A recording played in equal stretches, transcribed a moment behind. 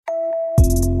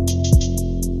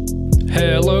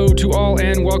Hello to all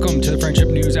and welcome to the Friendship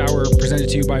News Hour presented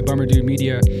to you by Bummer Dude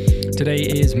Media. Today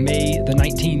is May the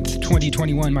 19th,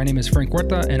 2021. My name is Frank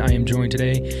Huerta and I am joined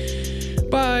today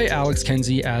by Alex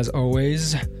Kenzie as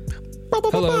always.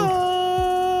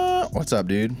 Hello. What's up,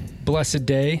 dude? Blessed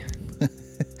day.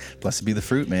 Blessed be the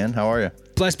fruit, man. How are you?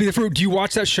 Blessed be the fruit. Do you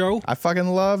watch that show? I fucking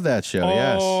love that show,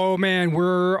 yes. Oh man,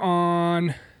 we're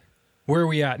on... Where are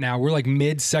we at now? We're like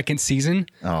mid-second season.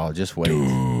 Oh, just wait.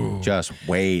 Dude. Just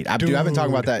wait. I've been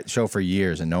talking about that show for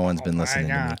years and no one's been listening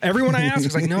to me. Everyone I ask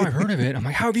is like, no, I've heard of it. I'm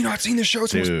like, how have you not seen this show?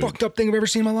 It's the most fucked up thing I've ever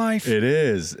seen in my life. It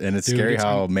is. And it's scary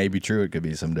how maybe true it could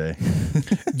be someday.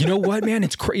 You know what, man?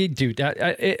 It's crazy, dude.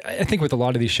 I think with a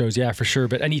lot of these shows, yeah, for sure.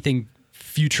 But anything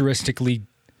futuristically,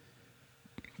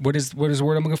 what is the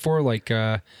word I'm looking for? Like,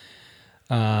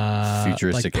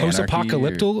 futuristic, like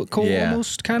post-apocalyptic,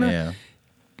 almost kind of. Yeah.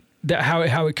 That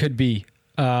how it could be.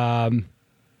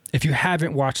 If you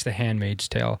haven't watched The Handmaid's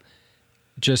Tale,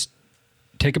 just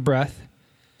take a breath,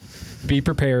 be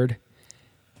prepared,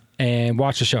 and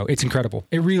watch the show. It's incredible.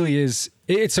 It really is.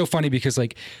 It's so funny because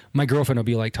like my girlfriend will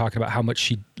be like talking about how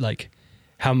much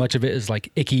how much of it is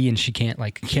like icky and she can't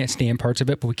stand parts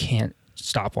of it, but we can't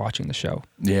stop watching the show.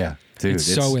 Yeah, dude. It's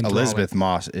so enthralling. Elizabeth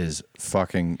Moss is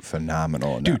fucking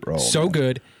phenomenal in that role. So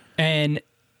good. And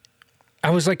I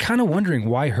was like kind of wondering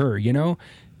why her, you know,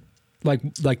 like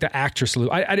the actress.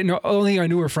 I didn't know. Only thing I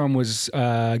knew her from was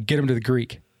Get Him to the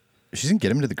Greek. She's in Get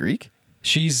Him to the Greek?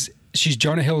 She's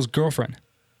Jonah Hill's girlfriend.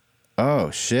 Oh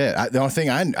shit! The only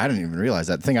thing I didn't even realize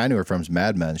that. The thing I knew her from is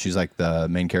Mad Men. She's like the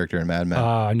main character in Mad Men.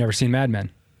 I've never seen Mad Men.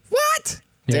 What?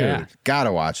 Yeah. Dude,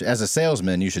 gotta watch it. As a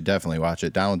salesman, you should definitely watch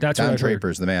it. Don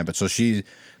Draper's the man. But so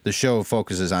the show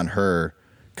focuses on her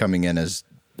coming in as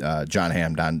John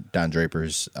Hamm, Don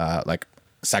Draper's like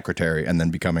secretary, and then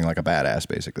becoming like a badass,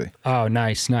 basically. Oh,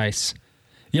 nice.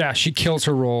 Yeah, she kills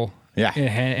her role. Yeah. In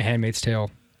Handmaid's Tale.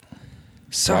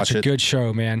 Such a good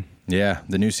show, man. Yeah,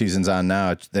 the new season's on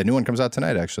now. The new one comes out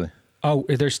tonight, actually. Oh,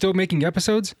 they're still making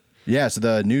episodes? Yeah, so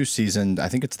the new season, I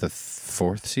think it's the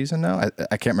fourth season now.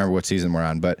 I can't remember what season we're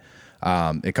on, but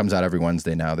it comes out every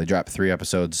Wednesday now. They dropped 3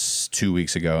 episodes 2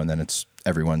 weeks ago, and then it's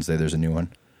every Wednesday there's a new one.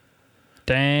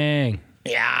 Dang.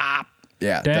 Yeah.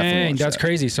 Yeah, dang, that's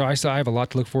crazy. So I have a lot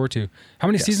to look forward to. How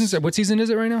many seasons? What season is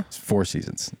it right now? It's 4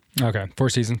 seasons. Okay, 4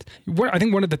 seasons. I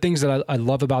think one of the things that I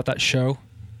love about that show,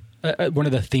 one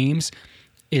of the themes,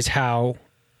 is how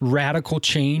radical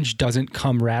change doesn't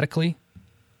come radically.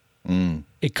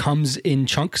 It comes in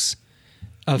chunks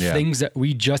of things that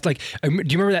we just like. Do you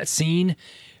remember that scene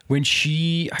when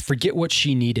I forget what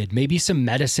she needed, maybe some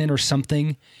medicine or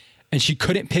something, and she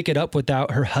couldn't pick it up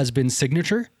without her husband's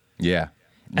signature? Yeah.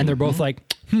 And they're both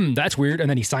like, that's weird. And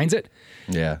then he signs it.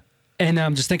 Yeah. And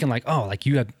I'm just thinking like, oh, like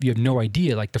you have no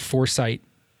idea. Like the foresight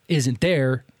isn't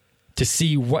there to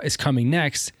see what is coming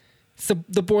next. It's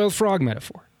the boiled frog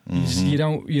metaphor. You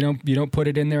don't put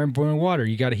it in there in boiling water.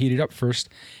 You got to heat it up first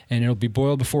and it'll be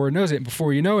boiled before it knows it.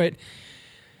 Before you know it,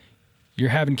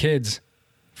 you're having kids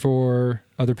for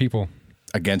other people.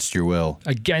 Against your will.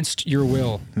 Against your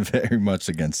will. Very much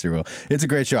against your will. It's a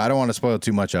great show. I don't want to spoil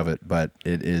too much of it, but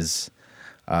it is...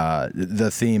 the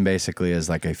theme basically is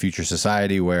like a future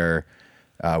society where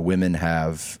women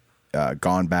have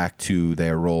gone back to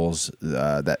their roles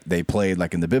that they played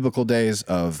like in the biblical days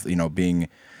of, you know, being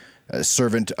a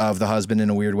servant of the husband in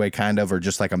a weird way, kind of, or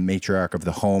just like a matriarch of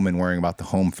the home and worrying about the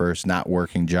home first, not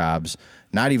working jobs,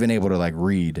 not even able to like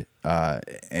read.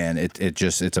 And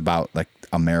it's about like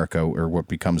America or what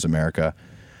becomes America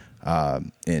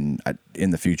in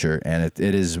the future. And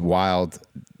it is wild.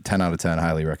 10 out of 10,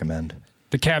 highly recommend.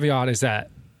 The caveat is that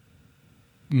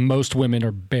most women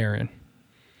are barren.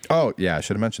 Oh, yeah, I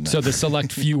should have mentioned that. So the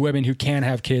select few women who can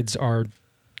have kids are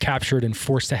captured and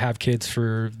forced to have kids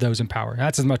for those in power.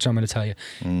 That's as much I'm going to tell you.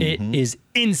 It is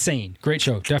insane. Great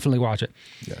show. Definitely watch it.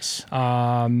 Yes.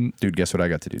 Dude, guess what I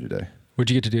got to do today? What'd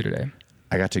you get to do today?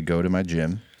 I got to go to my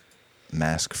gym,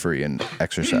 mask-free, and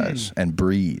exercise and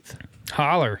breathe.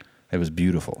 Holler. It was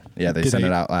beautiful. Yeah, they sent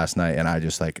it out last night, and I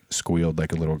just like squealed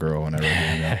like a little girl when I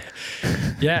read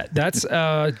it. Yeah, that's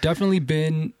definitely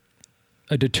been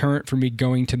a deterrent for me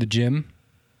going to the gym.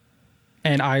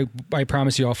 And I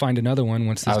promise you I'll find another one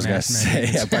once this mask I was going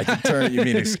to say, by deterrent, you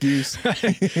mean excuse.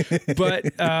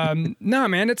 But no,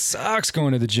 man, it sucks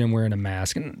going to the gym wearing a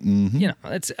mask. And, you know,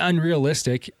 it's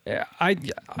unrealistic. I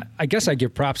guess I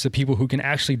give props to people who can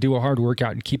actually do a hard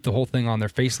workout and keep the whole thing on their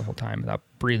face the whole time without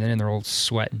breathing in their old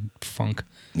sweat and funk.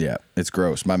 Yeah, it's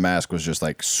gross. My mask was just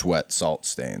like sweat salt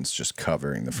stains just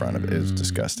covering the front of it. It was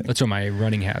disgusting. That's what my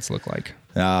running hats look like.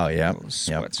 Oh, yeah.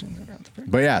 Sweats.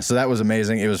 But yeah, so that was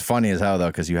amazing. It was funny as hell, though,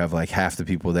 because you have like half the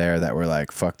people there that were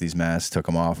like, fuck these masks, took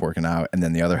them off working out. And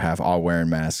then the other half all wearing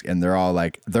masks. And they're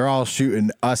all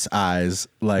shooting us eyes.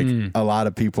 Like a lot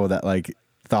of people that like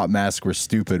thought masks were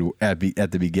stupid at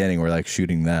the beginning were like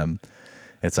shooting them.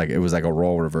 It's like, it was like a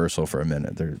role reversal for a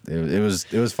minute. It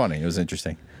was funny. It was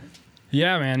interesting.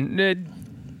 Yeah, man.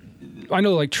 I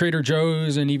know like Trader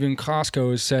Joe's and even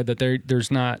Costco has said that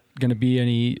there's not going to be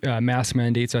any mask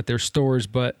mandates at their stores.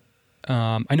 But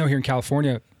I know here in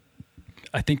California,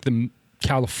 I think the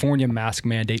California mask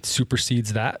mandate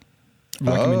supersedes that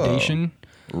recommendation.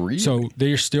 Really? So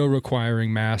they're still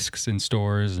requiring masks in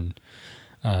stores. And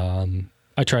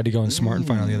I tried to go in Smart and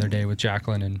Final the other day with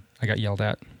Jacqueline, and I got yelled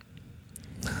at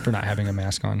for not having a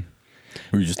mask on.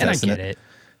 Were you just testing it? And I get it.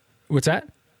 What's that?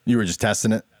 You were just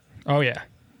testing it? Oh, yeah.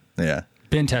 Yeah.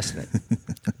 Been testing it.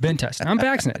 Been testing. I'm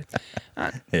vaccinated.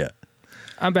 Yeah.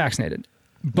 I'm vaccinated.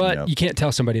 But Yep. you can't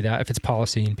tell somebody that if it's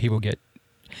policy and people get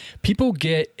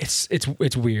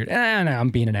it's weird. And I'm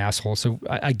being an asshole, so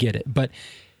I get it. But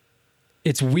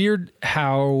it's weird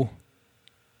how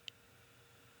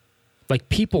like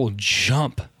people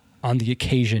jump on the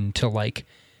occasion to like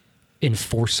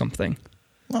enforce something.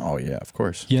 Oh, yeah, of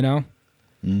course. You know?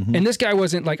 Mm-hmm. And this guy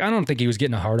wasn't like, I don't think he was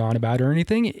getting a hard on about it or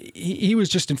anything. He was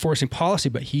just enforcing policy,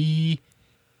 but he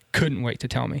couldn't wait to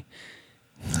tell me.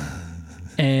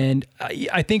 And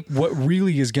I think what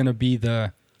really is going to be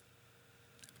the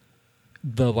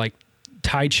like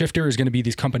tide shifter is going to be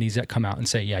these companies that come out and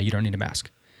say, yeah, you don't need a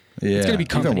mask. Yeah. It's going to be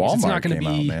companies. Even Walmart it's not going to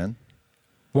came be out, man.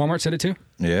 Walmart said it too?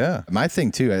 Yeah. My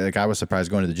thing too, like I was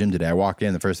surprised going to the gym today. I walk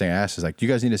in, the first thing I asked is like, do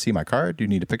you guys need to see my card? Do you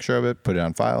need a picture of it? Put it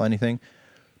on file, anything?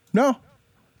 No.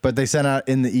 But they sent out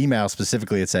in the email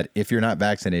specifically, it said, if you're not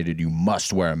vaccinated, you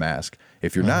must wear a mask.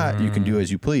 If you're not, you can do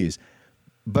as you please.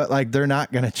 But like, they're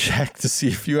not going to check to see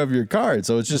if you have your card.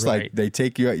 So it's just Right. like, they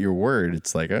take you at your word.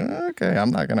 It's like, okay,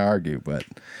 I'm not going to argue, but.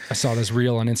 I saw this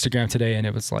reel on Instagram today, and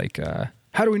it was like,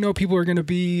 how do we know people are going to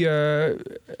be,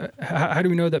 how do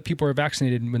we know that people are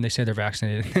vaccinated when they say they're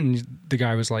vaccinated? And the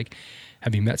guy was like,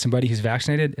 have you met somebody who's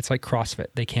vaccinated? It's like CrossFit.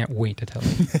 They can't wait to tell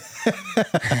you.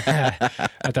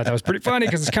 I thought that was pretty funny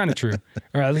because it's kind of true.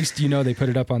 Or at least, they put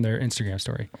it up on their Instagram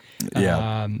story.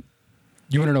 Yeah.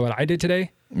 You want to know what I did today?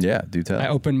 Yeah, do tell. I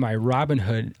opened my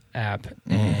Robinhood app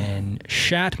and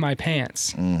shat my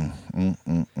pants.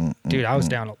 Dude, I was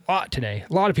down a lot today.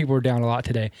 A lot of people were down a lot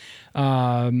today.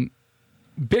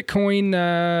 Bitcoin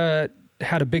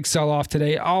had a big sell-off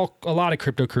today. A lot of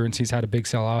cryptocurrencies had a big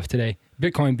sell-off today.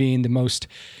 Bitcoin being the most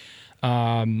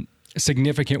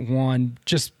significant one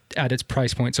just at its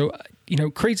price point. So,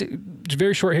 crazy,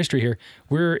 very short history here.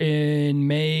 We're in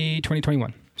May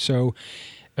 2021. So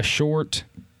a short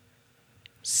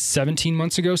 16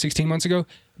 months ago,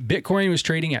 Bitcoin was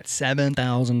trading at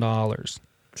 $7,000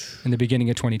 in the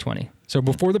beginning of 2020. So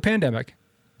before the pandemic,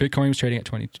 Bitcoin was trading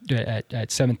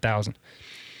at 7,000.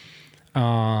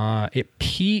 It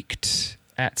peaked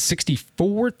at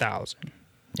 64,000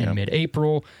 in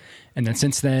mid-April, and then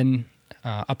since then,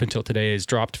 up until today, has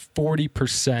dropped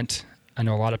 40%. I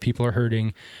know a lot of people are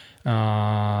hurting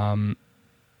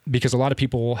because a lot of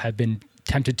people have been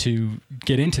tempted to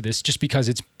get into this just because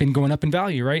it's been going up in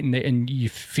value, right? And you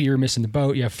fear missing the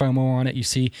boat. You have FOMO on it. You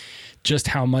see just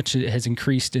how much it has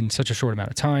increased in such a short amount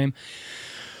of time.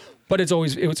 But it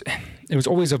was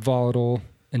always a volatile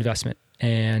investment,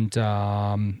 and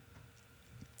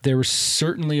there was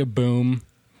certainly a boom.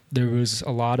 There was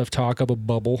a lot of talk of a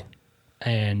bubble,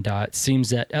 and it seems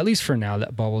that, at least for now,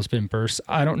 that bubble has been burst.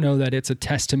 I don't know that it's a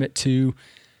testament to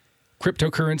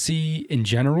cryptocurrency in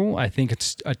general. I think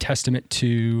it's a testament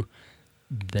to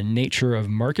the nature of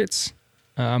markets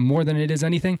more than it is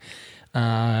anything.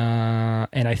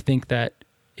 And I think that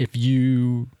if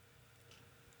you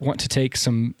want to take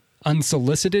some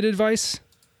unsolicited advice,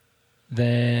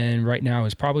 then right now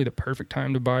is probably the perfect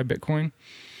time to buy Bitcoin.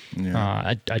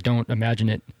 Yeah. I don't imagine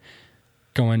it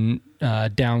going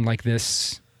down like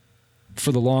this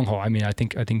for the long haul. I mean, I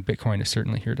think Bitcoin is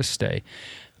certainly here to stay.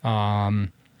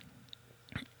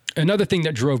 Another thing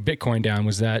that drove Bitcoin down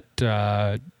was that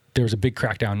there was a big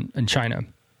crackdown in China.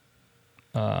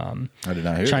 I did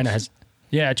not hear China this. has,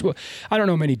 yeah. Well, I don't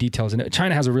know many details in it.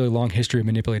 China has a really long history of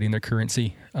manipulating their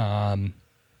currency in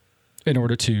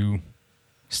order to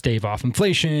stave off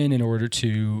inflation, in order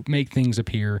to make things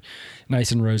appear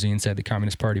nice and rosy inside the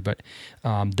Communist Party. But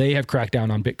they have cracked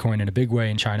down on Bitcoin in a big way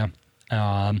in China.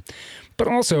 But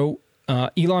also,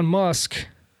 Elon Musk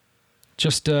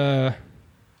just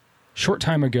short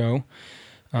time ago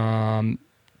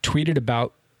tweeted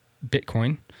about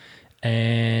Bitcoin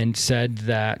and said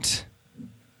that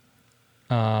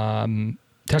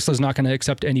Tesla's not going to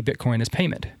accept any Bitcoin as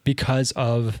payment because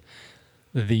of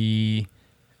the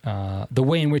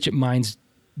way in which it mines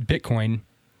Bitcoin,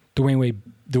 the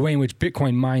way in which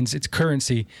Bitcoin mines its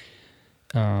currency,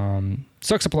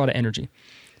 sucks up a lot of energy.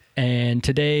 And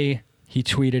today he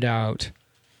tweeted out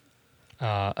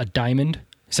a diamond.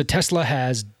 So Tesla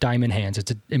has diamond hands.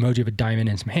 It's an emoji of a diamond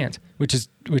and some hands, which is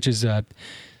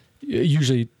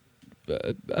usually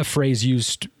a phrase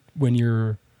used when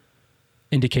you're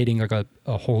indicating like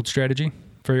a hold strategy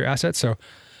for your assets. So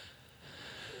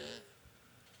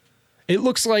it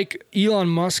looks like Elon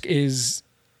Musk is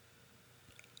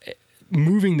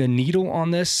moving the needle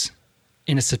on this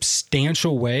in a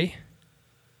substantial way.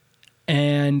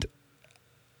 And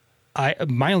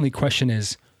my only question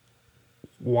is,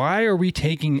 why are we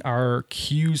taking our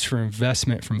cues for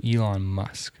investment from Elon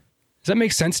Musk? Does that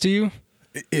make sense to you?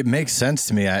 It makes sense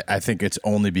to me. I think it's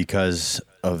only because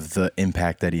of the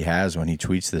impact that he has when he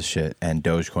tweets this shit and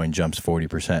Dogecoin jumps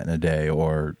 40% in a day,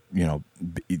 or,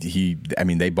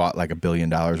 they bought like $1 billion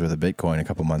worth of Bitcoin a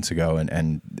couple months ago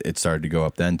and it started to go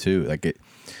up then too.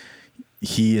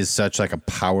 He is such like a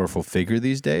powerful figure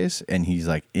these days, and he's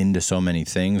like into so many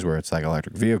things where it's like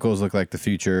electric vehicles look like the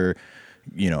future,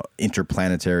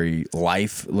 interplanetary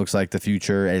life looks like the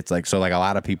future. It's like, so like a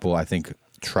lot of people I think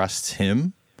trust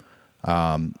him,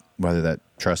 whether that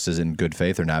trust is in good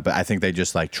faith or not, but I think they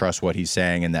just like trust what he's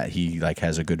saying and that he like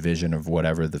has a good vision of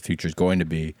whatever the future is going to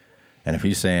be. And if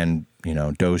he's saying,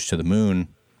 Doge to the moon,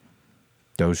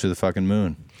 Doge to the fucking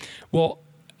moon. Well,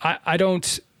 I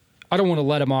don't want to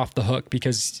let him off the hook,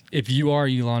 because if you are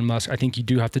Elon Musk, I think you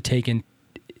do have to take in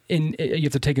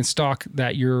stock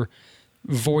that your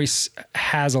voice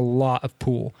has a lot of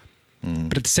pull.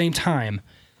 But at the same time,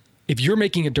 if you're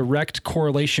making a direct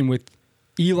correlation with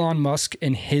Elon Musk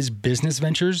and his business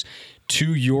ventures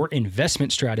to your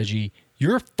investment strategy,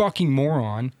 you're a fucking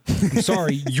moron. I'm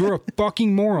sorry, you're a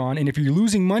fucking moron. And if you're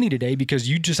losing money today because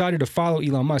you decided to follow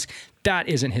Elon Musk, that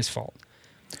isn't his fault.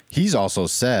 He's also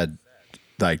said,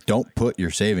 like, don't put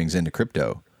your savings into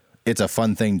crypto. It's a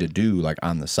fun thing to do, like,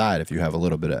 on the side if you have a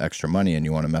little bit of extra money and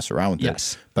you want to mess around with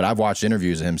it. But I've watched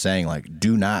interviews of him saying, like,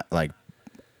 do not, like,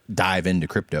 dive into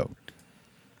crypto.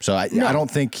 So I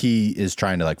don't think he is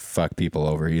trying to, like, fuck people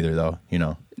over either, though,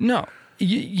 No.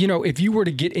 If you were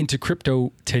to get into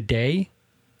crypto today,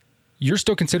 you're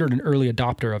still considered an early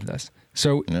adopter of this.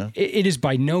 So it is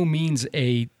by no means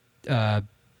a,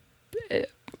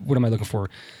 what am I looking for?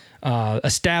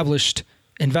 Established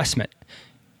investment.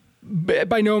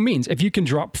 By no means. If you can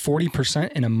drop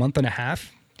 40% in a month and a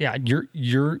half,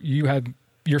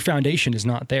 your foundation is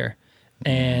not there.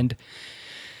 And,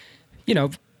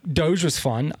 Doge was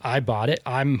fun. I bought it.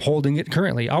 I'm holding it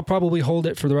currently. I'll probably hold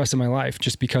it for the rest of my life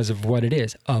just because of what it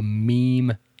is. A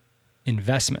meme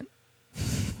investment.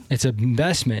 It's an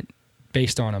investment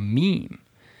based on a meme,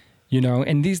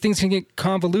 and these things can get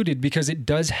convoluted because it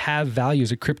does have value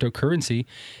as a cryptocurrency,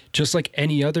 just like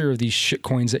any other of these shit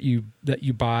coins that you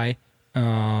buy,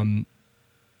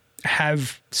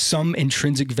 have some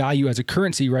intrinsic value as a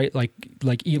currency, right?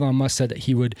 Like Elon Musk said that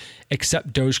he would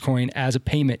accept Dogecoin as a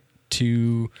payment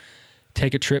to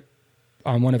take a trip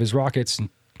on one of his rockets, and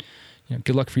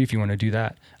good luck for you if you want to do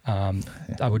that.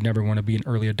 I would never want to be an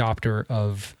early adopter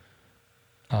of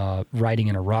riding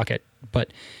in a rocket,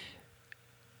 but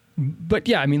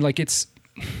yeah, I mean, like it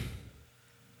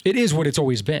is what it's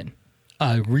always been,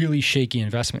 a really shaky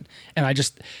investment. And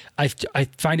I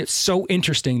find it so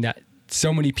interesting that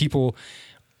so many people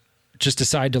just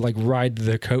decide to like ride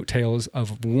the coattails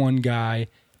of one guy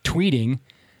tweeting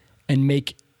and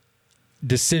make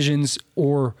decisions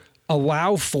or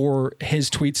allow for his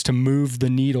tweets to move the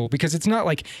needle, because it's not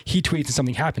like he tweets and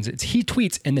something happens. It's he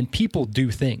tweets and then people do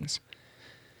things.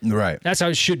 Right. That's how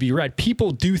it should be read.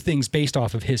 People do things based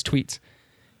off of his tweets,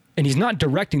 and he's not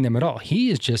directing them at all.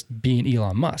 He is just being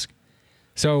Elon Musk.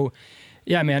 So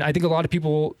yeah, man, I think a lot of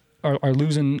people are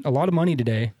losing a lot of money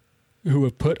today who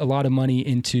have put a lot of money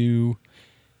into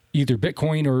either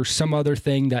Bitcoin or some other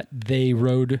thing that they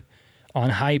rode on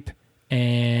hype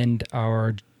and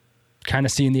are kind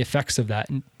of seeing the effects of that.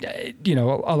 And,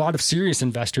 a lot of serious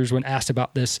investors, when asked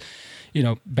about this,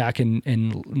 back in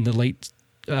the late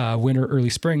winter, early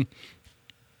spring,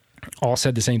 all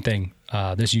said the same thing.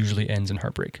 This usually ends in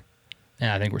heartbreak.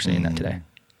 And I think we're seeing that today.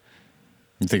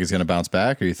 You think it's going to bounce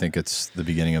back, or you think it's the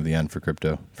beginning of the end for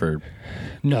crypto?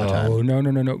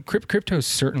 No. Crypto is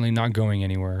certainly not going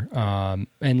anywhere.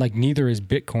 And like neither is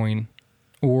Bitcoin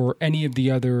or any of the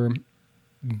other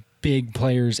big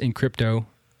players in crypto.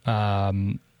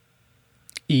 ETH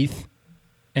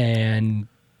And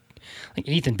like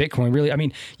ETH and Bitcoin, really, I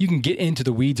mean, you can get into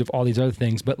the weeds of all these other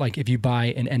things, but like if you buy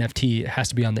an NFT, it has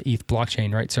to be on the ETH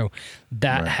blockchain, right? So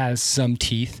that has some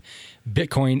teeth.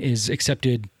 Bitcoin is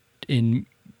accepted in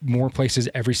more places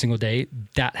every single day.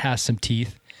 That has some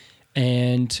teeth.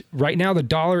 And right now the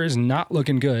dollar is not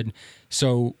looking good.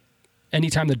 So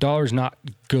anytime the dollar is not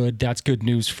good, that's good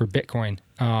news for Bitcoin.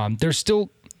 There's still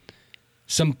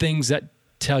some things that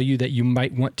tell you that you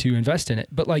might want to invest in it.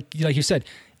 But like you said,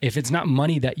 if it's not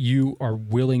money that you are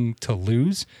willing to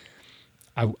lose,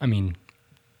 I mean,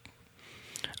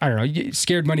 I don't know.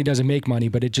 Scared money doesn't make money,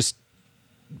 but it just,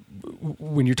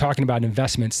 when you're talking about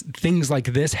investments, things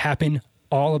like this happen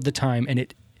all of the time.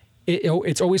 And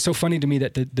it's always so funny to me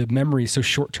that the memory is so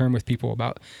short term with people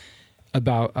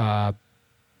about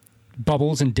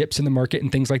bubbles and dips in the market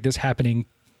and things like this happening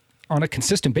on a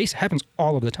consistent basis. It happens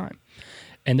all of the time.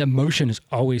 And the emotion is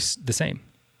always the same.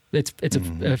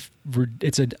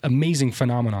 It's an amazing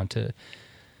phenomenon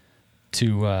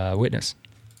to witness.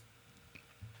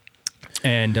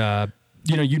 And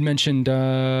you mentioned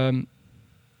Elon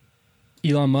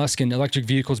Musk and electric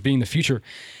vehicles being the future.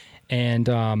 And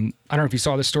I don't know if you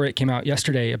saw this story. It came out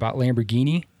yesterday about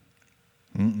Lamborghini.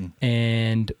 Mm-mm.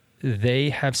 And they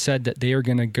have said that they are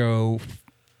going to go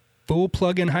full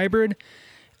plug-in hybrid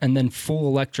and then full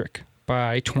electric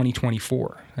by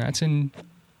 2024. That's in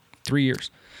 3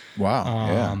 years. Wow.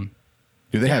 Yeah.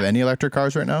 Do they have any electric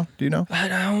cars right now? Do you know? I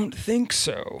don't think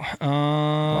so.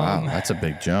 Wow, that's a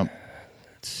big jump.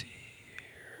 Let's see here.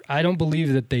 I don't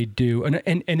believe that they do.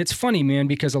 And it's funny, man,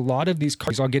 because a lot of these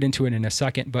cars, I'll get into it in a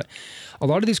second, but a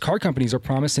lot of these car companies are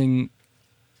promising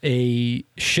a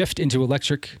shift into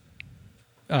electric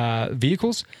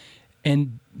vehicles,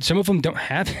 and some of them don't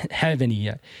have any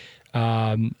yet.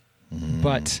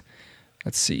 But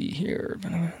let's see here.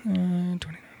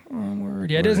 29 onward.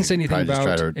 Yeah, it doesn't say anything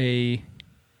about a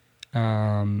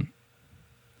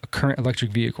current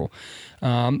electric vehicle.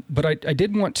 But I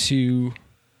did want to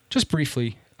just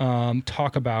briefly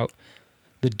talk about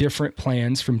the different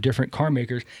plans from different car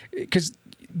makers, because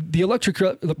the electric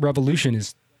revolution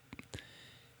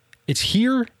it's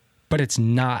here, but it's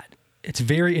not. It's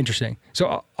very interesting.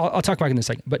 So I'll talk about it in a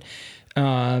second. But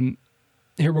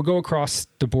here, we'll go across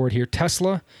the board here.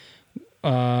 Tesla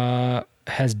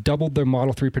has doubled their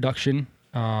Model 3 production,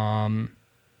 or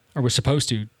was supposed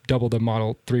to double the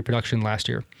Model 3 production last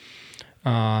year.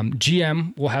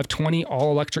 GM will have 20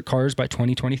 all-electric cars by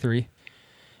 2023.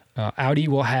 Audi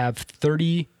will have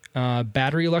 30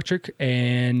 battery electric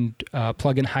and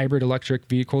plug-in hybrid electric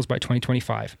vehicles by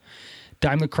 2025.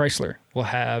 Daimler Chrysler will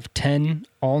have 10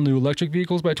 all-new electric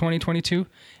vehicles by 2022.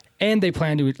 And they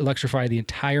plan to electrify the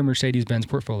entire Mercedes-Benz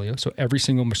portfolio. So every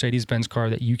single Mercedes-Benz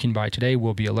car that you can buy today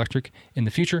will be electric in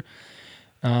the future.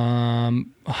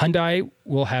 Hyundai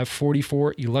will have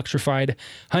 44 electrified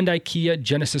Hyundai Kia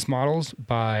Genesis models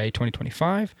by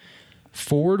 2025.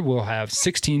 Ford will have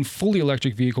 16 fully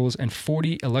electric vehicles and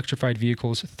 40 electrified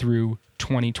vehicles through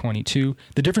 2022.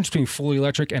 The difference between fully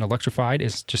electric and electrified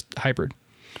is just hybrid.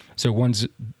 So one's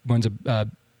a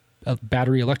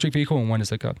battery electric vehicle, and one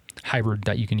is like a hybrid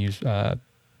that you can use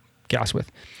gas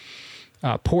with.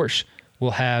 Porsche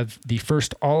will have the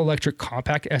first all-electric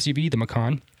compact SUV, the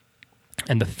Macan,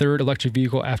 and the third electric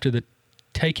vehicle after the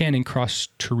Taycan and Cross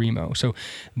Turismo. So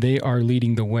they are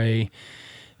leading the way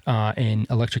in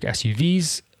electric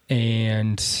SUVs.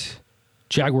 And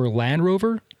Jaguar Land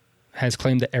Rover has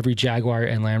claimed that every Jaguar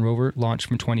and Land Rover launched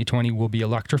from 2020 will be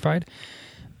electrified.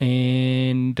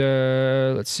 And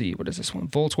let's see, what is this one?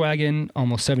 Volkswagen,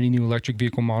 almost 70 new electric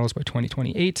vehicle models by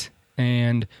 2028.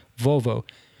 And Volvo,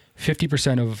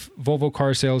 50% of Volvo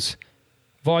car sales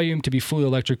volume to be fully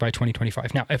electric by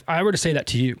 2025. Now, if I were to say that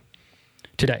to you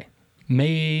today,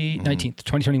 May 19th,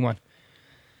 2021,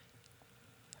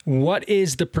 what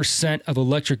is the percent of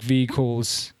electric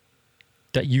vehicles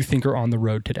that you think are on the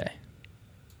road today?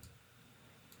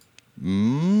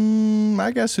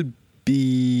 I guess it'd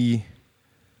be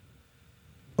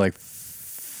like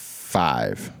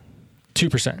 2%.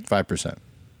 5%.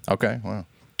 Okay, wow.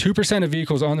 2% of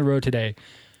vehicles on the road today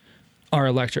are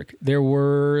electric. There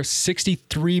were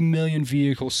 63 million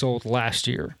vehicles sold last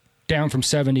year, down from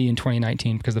 70 in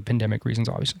 2019 because of pandemic reasons,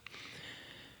 obviously.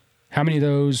 How many of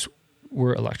those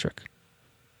were electric?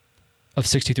 Of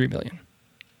 63 million.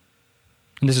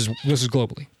 And this is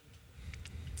globally.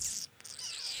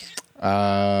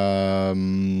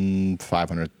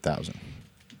 500,000.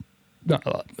 No,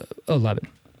 11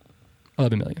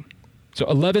 million. So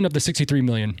 11 of the 63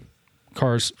 million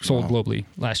cars sold globally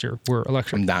last year were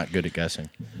electric. I'm not good at guessing.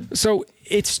 So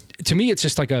to me, it's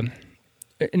just like an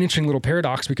interesting little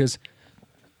paradox, because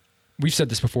we've said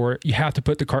this before, you have to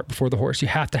put the cart before the horse. You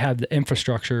have to have the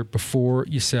infrastructure before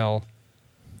you sell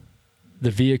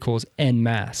the vehicles en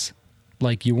masse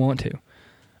like you want to.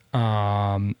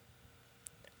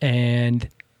 And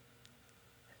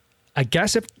I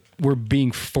guess if we're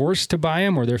being forced to buy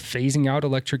them or they're phasing out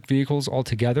electric vehicles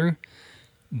altogether,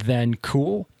 then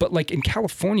cool. But like in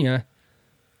California,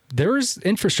 there's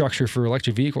infrastructure for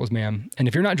electric vehicles, man. And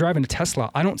if you're not driving a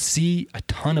Tesla, I don't see a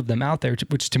ton of them out there,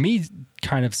 which to me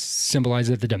kind of symbolizes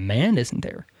that the demand isn't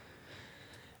there.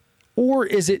 Or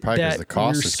is it Probably 'cause that the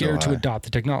cost you're is so scared to high. adopt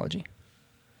the technology?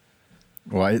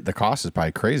 Well, the cost is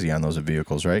probably crazy on those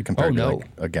vehicles, right? Compared to like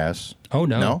a gas. Oh,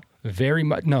 no. No? Very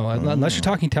much. No, unless you're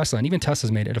talking Tesla. And even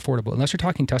Tesla's made it affordable. Unless you're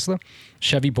talking Tesla,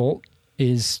 Chevy Bolt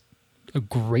is a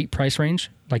great price range,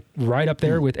 like right up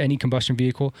there with any combustion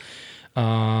vehicle.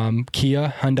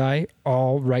 Kia, Hyundai,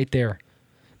 all right there.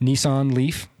 Nissan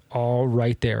Leaf, all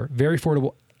right there. Very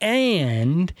affordable.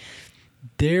 And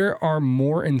there are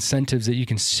more incentives that you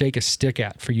can shake a stick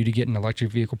at for you to get an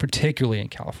electric vehicle, particularly in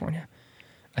California.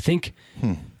 I think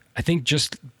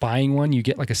just buying one, you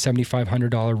get like a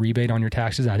 $7,500 rebate on your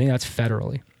taxes. I think that's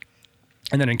federally.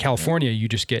 And then in California, you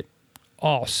just get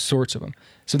all sorts of them.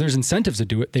 So there's incentives to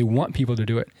do it. They want people to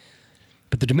do it.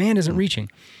 But the demand isn't reaching.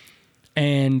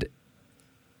 And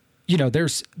you know,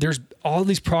 there's all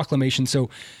these proclamations. So,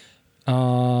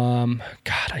 God,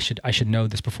 I should know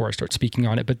this before I start speaking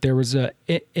on it. But there was an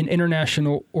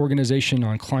international organization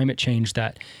on climate change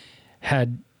that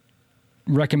had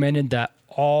recommended that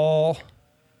all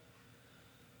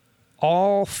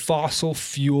fossil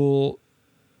fuel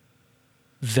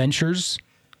ventures,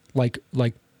 like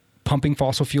pumping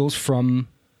fossil fuels from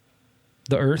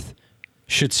the earth,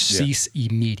 should cease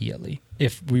immediately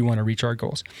if we want to reach our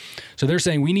goals. So they're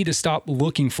saying we need to stop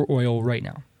looking for oil right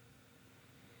now,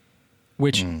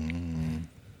 which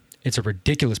it's a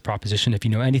ridiculous proposition. If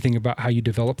you know anything about how you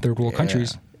develop third world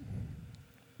countries,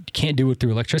 you can't do it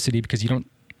through electricity because you don't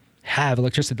have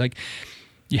electricity. Like,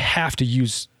 you have to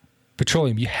use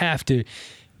petroleum. You have to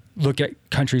look at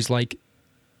countries like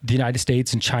the United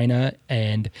States and China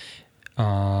and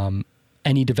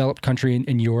any developed country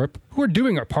in Europe who are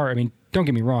doing our part. I mean, don't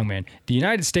get me wrong, man. The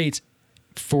United States,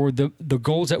 for the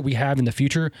goals that we have in the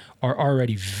future, are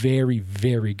already very,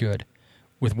 very good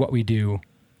with what we do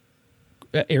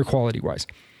air quality wise.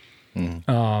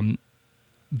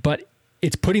 But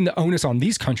it's putting the onus on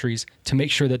these countries to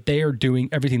make sure that they are doing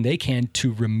everything they can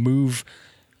to remove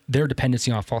their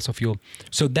dependency on fossil fuel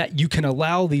so that you can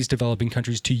allow these developing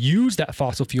countries to use that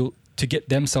fossil fuel to get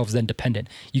themselves then dependent.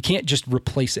 You can't just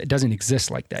replace it. It doesn't exist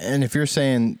like that. And if you're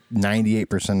saying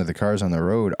 98% of the cars on the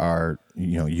road are,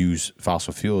 use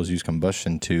fossil fuels, use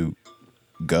combustion to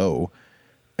go,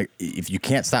 if you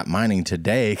can't stop mining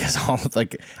today, because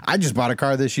I just bought a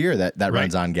car this year that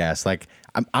runs on gas. Like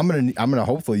I'm gonna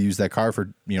hopefully use that car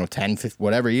for 10, 15,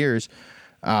 whatever years.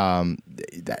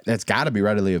 That's got to be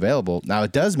readily available. Now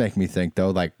it does make me think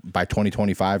though, like by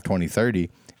 2025, 2030,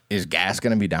 is gas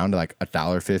going to be down to like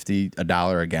 $1.50,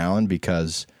 $1 a gallon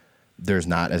because there's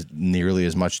not as nearly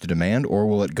as much to demand, or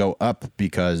will it go up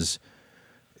because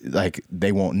like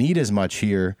they won't need as much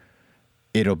here?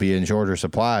 It'll be in shorter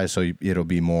supply, so it'll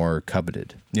be more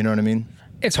coveted. You know what I mean?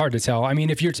 It's hard to tell. I mean,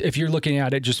 if you're looking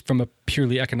at it just from a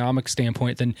purely economic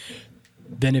standpoint, then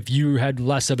if you had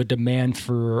less of a demand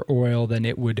for oil, then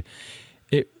it would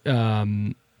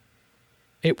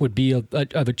be of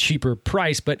a cheaper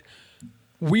price. But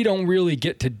we don't really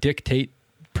get to dictate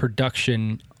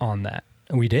production on that.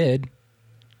 And we did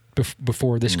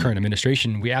before this current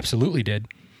administration. We absolutely did.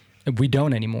 We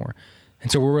don't anymore.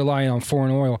 And so we're relying on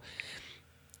foreign oil.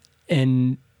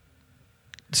 And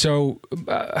so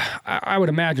I would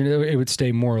imagine it would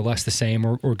stay more or less the same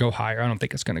or go higher. I don't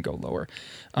think it's going to go lower.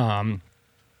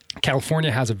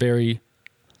 California has a very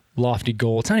lofty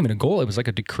goal. It's not even a goal. It was like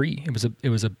a decree. It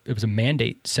was a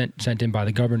mandate sent in by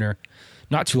the governor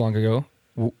not too long ago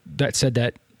that said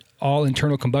that all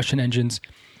internal combustion engines,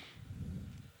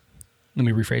 let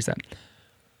me rephrase that.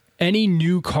 Any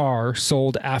new car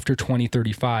sold after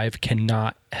 2035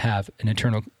 cannot have an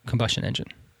internal combustion engine.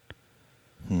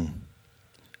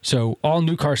 So all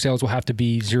new car sales will have to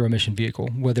be zero emission vehicle,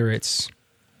 whether it's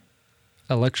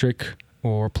electric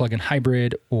or plug-in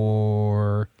hybrid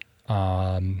or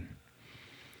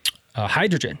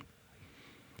hydrogen.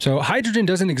 So hydrogen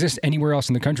doesn't exist anywhere else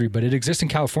in the country, but it exists in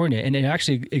California, and it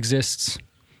actually exists.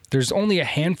 There's only a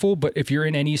handful, but if you're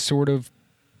in any sort of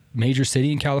major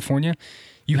city in California,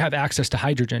 you have access to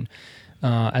hydrogen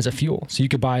as a fuel. So you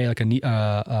could buy like who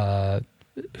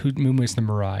makes the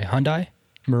Mirai? Hyundai?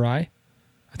 Mirai?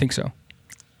 I think so.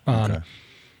 Okay.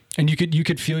 And you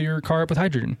could fuel your car up with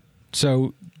hydrogen.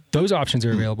 So those options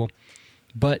are available.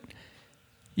 But,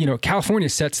 California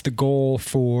sets the goal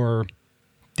for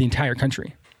the entire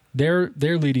country. They're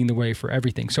leading the way for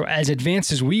everything. So as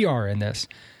advanced as we are in this,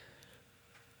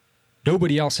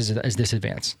 nobody else is this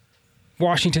advanced.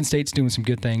 Washington State's doing some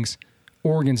good things.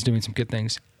 Oregon's doing some good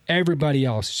things. Everybody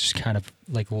else is just kind of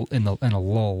like in a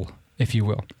lull, if you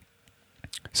will.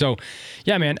 So,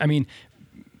 yeah, man. I mean,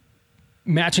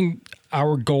 matching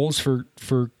our goals for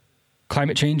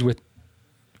climate change with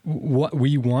what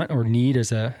we want or need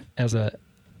as a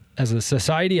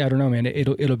society, I don't know, man.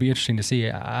 It'll be interesting to see.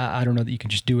 I don't know that you can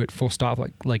just do it full stop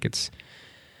like it's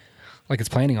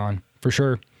planning on, for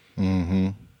sure. Mm-hmm.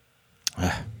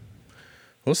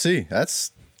 We'll see.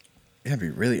 That's gonna be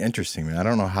really interesting, man. I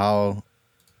don't know how,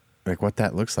 what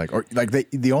that looks like, or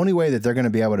the only way that they're gonna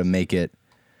be able to make it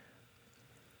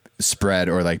spread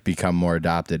or become more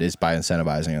adopted is by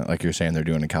incentivizing it, like you're saying they're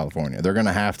doing in California. They're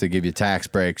gonna have to give you tax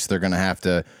breaks. They're gonna have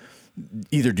to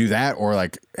either do that or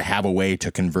have a way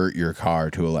to convert your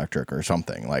car to electric or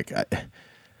something.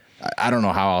 I don't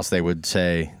know how else they would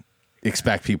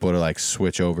expect people to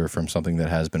switch over from something that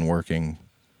has been working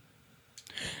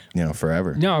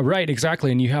forever. No, right,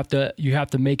 exactly. And you have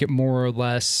to make it more or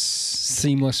less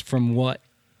seamless from what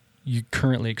you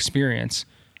currently experience.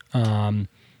 For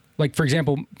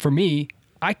example, for me,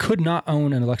 I could not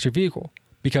own an electric vehicle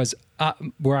because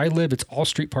where I live, it's all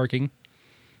street parking.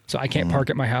 So I can't park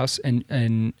at my house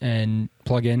and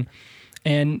plug in,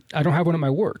 and I don't have one at my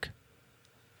work.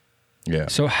 Yeah.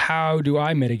 So how do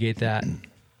I mitigate that?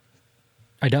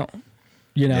 I don't.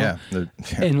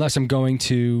 Unless I'm going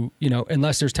to,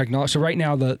 unless there's technology. So right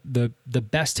now, the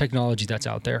best technology that's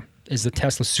out there is the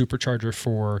Tesla supercharger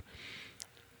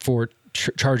for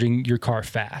charging your car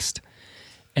fast.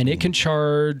 And it can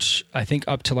charge, I think,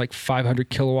 up to 500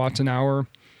 kilowatts an hour.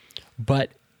 But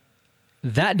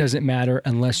that doesn't matter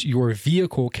unless your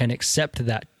vehicle can accept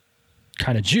that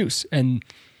kind of juice. And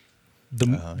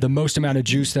the most amount of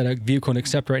juice that a vehicle can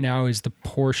accept right now is the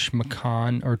Porsche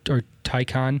Macan or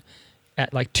Taycan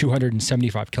at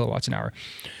 275 kilowatts an hour.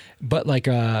 But like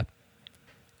a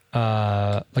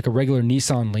regular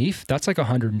Nissan Leaf, that's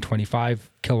 125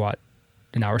 kilowatt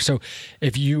an hour. So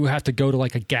if you have to go to a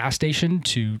gas station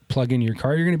to plug in your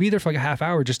car, you're going to be there for a half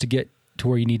hour just to get to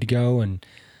where you need to go, and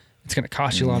it's going to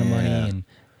cost you a lot of money. And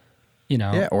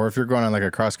yeah. Or if you're going on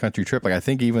a cross country trip, I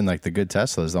think even the good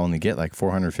Teslas only get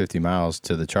 450 miles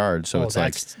to the charge. So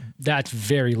that's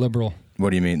very liberal. What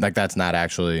do you mean? That's not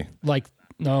actually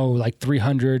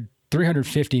 300,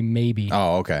 350 maybe.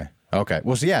 Oh, okay. Okay.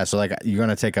 Well, so yeah. So you're going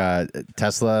to take a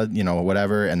Tesla,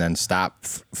 whatever, and then stop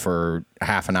for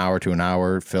half an hour to an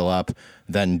hour, fill up,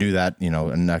 then do that,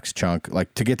 next chunk.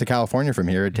 To get to California from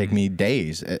here, it'd take me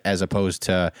days, as opposed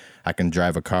to I can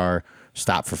drive a car,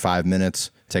 stop for 5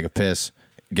 minutes, take a piss,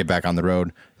 get back on the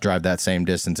road, drive that same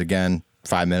distance again,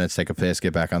 5 minutes, take a piss,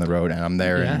 get back on the road, and I'm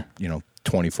there in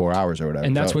 24 hours or whatever.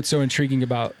 And that's what's so intriguing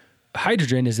about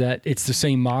hydrogen is that it's the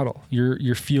same model.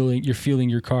 You're fueling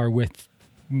your car with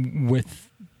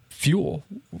fuel,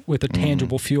 with a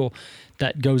tangible fuel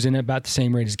that goes in at about the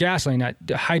same rate as gasoline.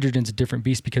 Hydrogen's a different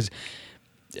beast because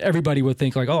everybody would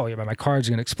think oh yeah, my car's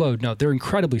going to explode. No, they're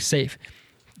incredibly safe.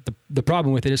 The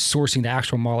problem with it is sourcing the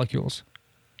actual molecules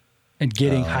and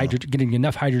getting getting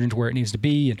enough hydrogen to where it needs to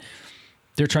be. And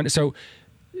they're trying to. So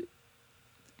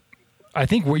I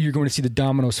think where you're going to see the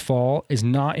dominoes fall is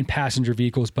not in passenger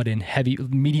vehicles, but in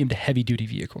medium to heavy duty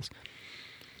vehicles.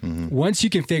 Mm-hmm. Once you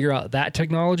can figure out that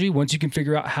technology, once you can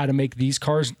figure out how to make these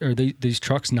cars or these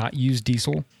trucks not use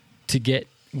diesel to get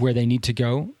where they need to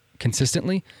go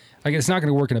consistently, it's not going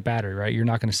to work in a battery, right? You're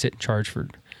not going to sit and charge for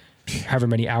however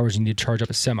many hours you need to charge up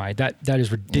a semi. That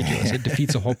is ridiculous. It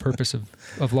defeats the whole purpose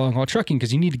of long haul trucking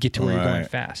because you need to get to where you're going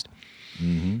fast.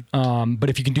 Mm-hmm. But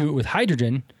if you can do it with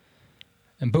hydrogen,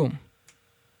 and boom,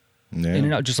 in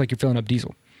and out, just like you're filling up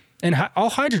diesel. And all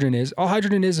hydrogen is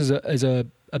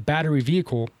a battery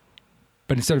vehicle,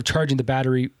 but instead of charging the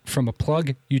battery from a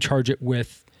plug, you charge it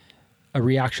with a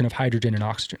reaction of hydrogen and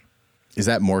oxygen. Is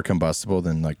that more combustible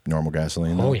than normal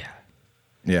gasoline? Oh yeah.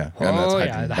 Yeah. Oh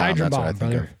yeah, the hydrogen bomb,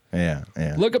 brother. Yeah.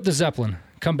 Look up the Zeppelin.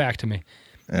 Come back to me.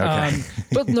 Okay.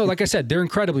 But no, like I said, they're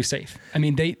incredibly safe. I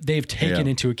mean, they've taken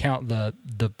into account the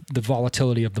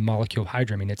volatility of the molecule of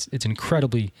hydrogen. I mean, it's an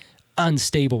incredibly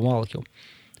unstable molecule.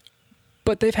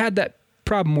 But they've had that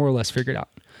problem more or less figured out.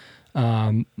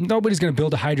 Nobody's going to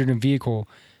build a hydrogen vehicle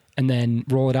and then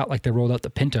roll it out like they rolled out the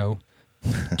Pinto. Do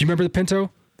you remember the Pinto?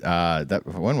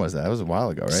 When was that? That was a while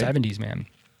ago, right? 70s, man.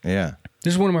 Yeah.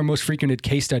 This is one of my most frequented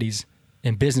case studies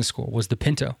in business school was the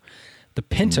Pinto. The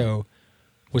Pinto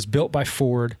was built by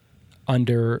Ford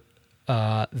under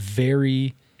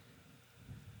very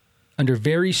under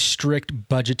very strict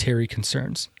budgetary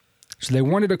concerns. So they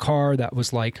wanted a car that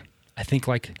was like, I think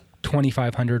like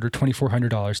 $2,500 or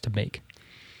 $2,400 to make.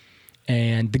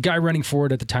 And the guy running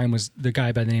Ford at the time was the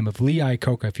guy by the name of Lee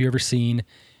Iacocca. If you've ever seen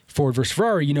Ford versus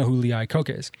Ferrari, you know who Lee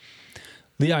Iacocca is.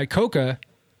 Lee Iacocca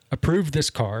approved this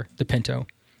car, the Pinto,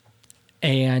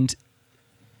 and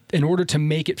in order to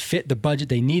make it fit the budget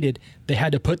they needed, they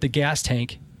had to put the gas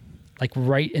tank like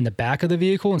right in the back of the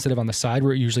vehicle instead of on the side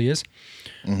where it usually is.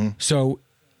 Mm-hmm. So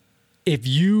if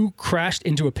you crashed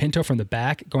into a Pinto from the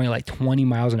back going like 20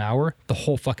 miles an hour, the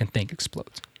whole fucking thing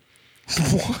explodes.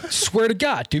 What? Swear to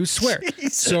God, dude, swear.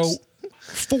 Jesus. So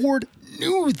Ford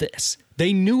knew this.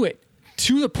 They knew it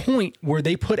to the point where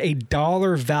they put a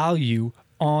dollar value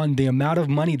on the amount of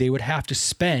money they would have to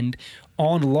spend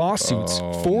on lawsuits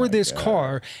for this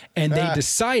car. And they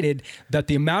decided that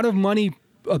the amount of money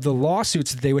of the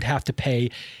lawsuits that they would have to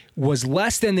pay was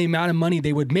less than the amount of money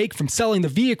they would make from selling the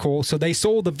vehicle. So they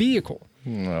sold the vehicle.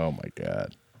 Oh my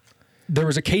God. There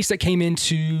was a case that came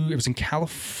it was in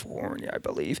California, I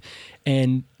believe.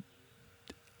 And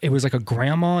it was like a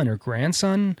grandma and her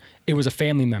grandson. It was a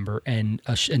family member and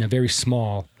a very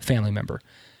small family member.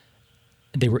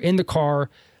 They were in the car.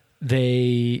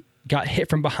 They got hit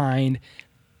from behind.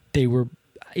 They were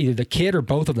either the kid or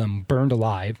both of them burned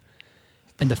alive.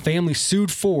 And the family sued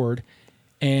Ford,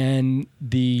 and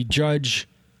the judge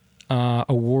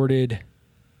awarded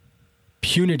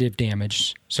punitive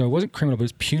damage. So it wasn't criminal, but it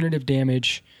was punitive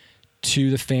damage to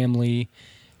the family.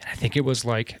 And I think it was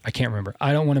like, I can't remember.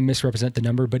 I don't want to misrepresent the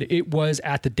number, but it was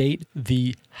at the date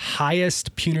the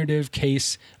highest punitive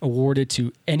case awarded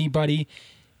to anybody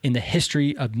in the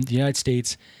history of the United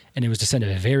States. And it was to send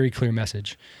a very clear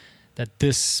message that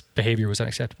this behavior was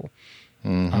unacceptable.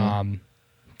 Mm-hmm.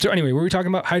 So anyway, were we talking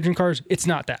about hydrogen cars? It's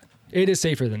not that. It is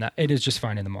safer than that. It is just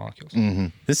finding the molecules. Mm-hmm.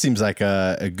 This seems like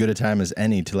a good a time as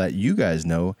any to let you guys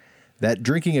know that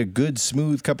drinking a good,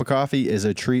 smooth cup of coffee is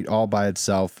a treat all by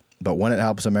itself. But when it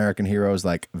helps American heroes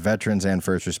like veterans and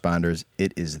first responders,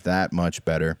 it is that much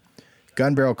better.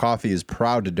 Gun Barrel Coffee is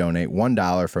proud to donate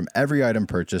 $1 from every item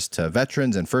purchased to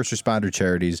veterans and first responder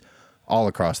charities all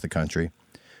across the country.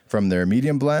 From their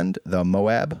medium blend, the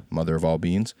Moab, mother of all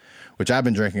beans, which I've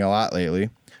been drinking a lot lately,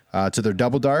 to their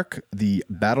Double Dark, the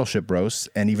Battleship Roast,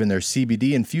 and even their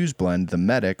CBD-infused blend, the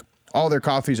Medic, all their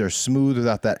coffees are smooth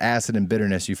without that acid and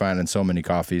bitterness you find in so many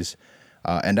coffees.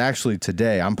 And actually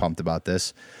today, I'm pumped about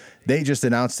this, they just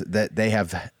announced that they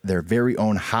have their very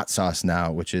own hot sauce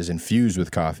now, which is infused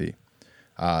with coffee.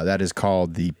 That is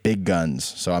called the Big Guns.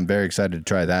 So I'm very excited to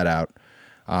try that out.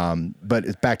 But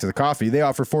it's back to the coffee. They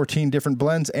offer 14 different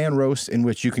blends and roasts in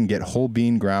which you can get whole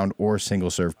bean, ground, or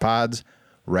single-serve pods.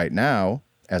 Right now,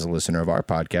 as a listener of our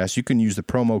podcast, you can use the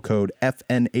promo code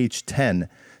FNH10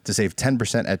 to save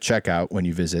 10% at checkout when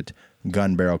you visit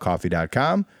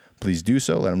gunbarrelcoffee.com. Please do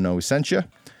so. Let them know we sent you.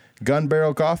 Gun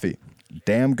Barrel Coffee.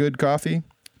 Damn good coffee.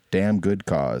 Damn good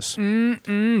cause.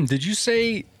 Did you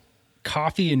say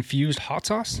coffee-infused hot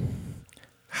sauce?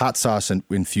 Hot sauce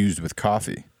infused with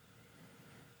coffee.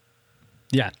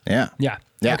 Yeah.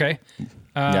 Okay.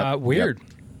 Weird. Yep.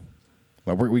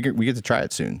 Well, we get to try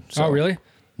it soon. So oh, really?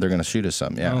 They're going to shoot us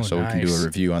some. Yeah. So nice. We can do a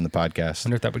review on the podcast. I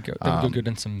wonder if that would go. That would go good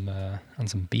on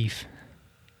some beef.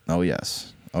 Oh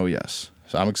yes.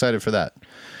 So I'm excited for that.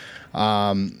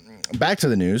 Back to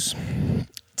the news.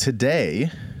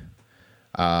 Today,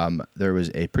 there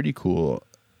was a pretty cool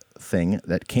thing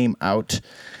that came out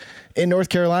in North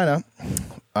Carolina.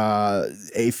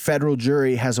 A federal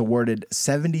jury has awarded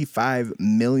 $75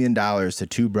 million to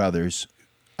two brothers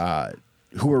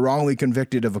who were wrongly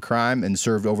convicted of a crime and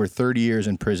served over 30 years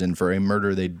in prison for a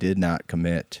murder they did not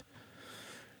commit.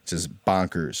 It's just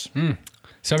bonkers.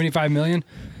 75 million?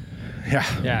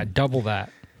 Yeah. Yeah, double that.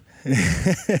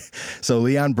 So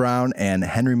Leon Brown and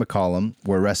Henry McCollum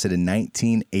were arrested in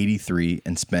 1983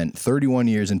 and spent 31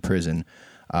 years in prison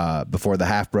before the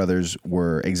half-brothers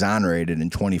were exonerated in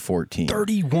 2014.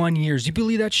 31 years. You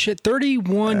believe that shit?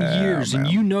 31 years, man.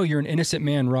 And you know you're an innocent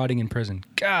man rotting in prison.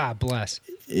 God bless.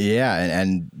 Yeah,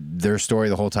 and their story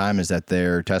the whole time is that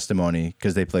their testimony,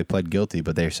 because they pled guilty,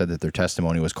 but they said that their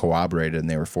testimony was corroborated and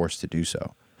they were forced to do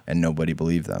so, and nobody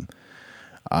believed them.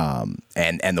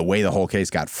 And the way the whole case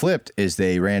got flipped is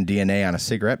they ran DNA on a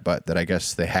cigarette butt that I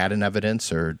guess they had in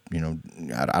evidence, or,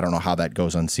 I don't know how that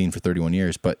goes unseen for 31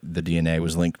 years, but the DNA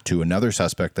was linked to another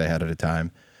suspect they had at a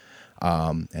time.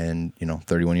 And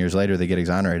 31 years later, they get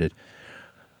exonerated.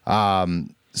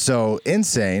 So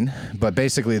insane, but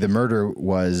basically the murder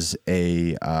was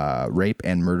a rape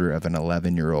and murder of an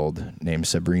 11-year-old named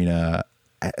Sabrina.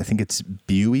 I think it's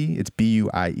Buie. It's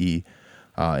Buie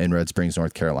in Red Springs,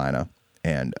 North Carolina.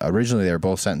 And originally they were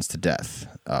both sentenced to death,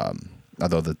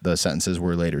 although the sentences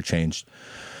were later changed.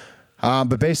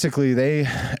 But basically,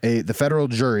 the federal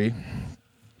jury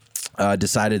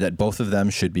decided that both of them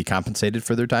should be compensated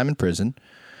for their time in prison.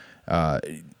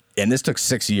 And this took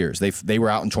 6 years. They were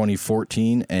out in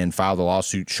 2014 and filed a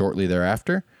lawsuit shortly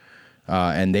thereafter.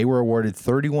 And they were awarded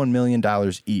 $31 million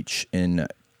each in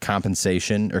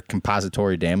compensation or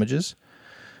compensatory damages.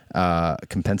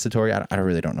 Compensatory. I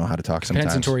really don't know how to talk sometimes.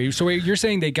 Compensatory. So wait, you're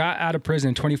saying they got out of prison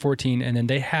in 2014 and then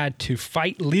they had to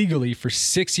fight legally for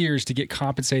 6 years to get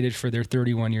compensated for their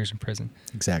 31 years in prison.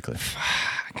 Exactly.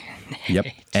 Yep.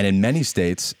 And in many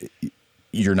states,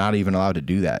 you're not even allowed to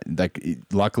do that. Like,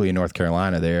 luckily in North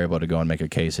Carolina, they're able to go and make a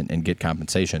case and get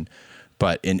compensation.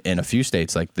 But in a few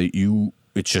states, like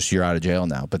it's just you're out of jail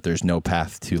now, but there's no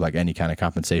path to like any kind of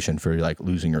compensation for like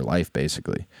losing your life,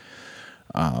 basically.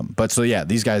 But so yeah,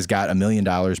 these guys got $1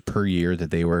 million per year that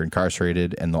they were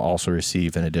incarcerated, and they'll also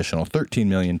receive an additional $13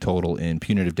 million total in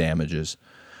punitive damages.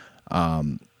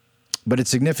 But it's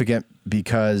significant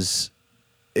because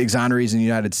exonerees in the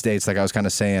United States, like I was kind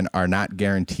of saying, are not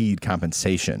guaranteed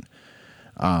compensation.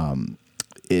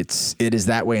 It is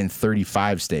that way in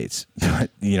 35 states, but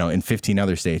in 15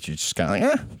 other states, you're just kind of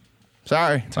like,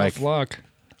 sorry, tough luck.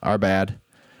 Our bad.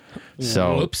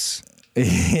 So, whoops.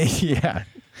 Yeah.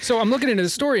 So I'm looking into the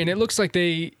story, and it looks like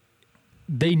they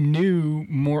knew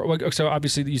more. So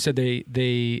obviously, you said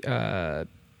they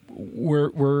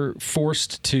were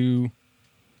forced to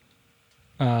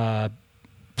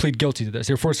plead guilty to this.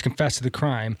 They were forced to confess to the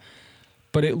crime,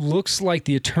 but it looks like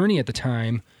the attorney at the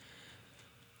time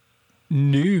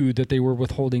knew that they were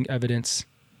withholding evidence,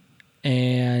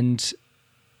 and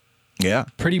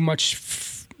pretty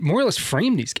much more or less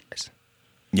framed these guys.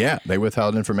 Yeah, they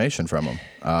withheld information from them.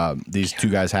 These two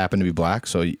guys happen to be black,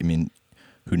 so, I mean,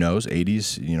 who knows?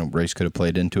 80s, race could have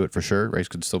played into it for sure. Race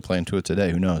could still play into it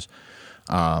today. Who knows?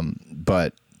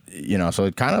 But, so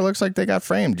it kind of looks like they got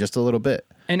framed just a little bit.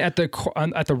 And at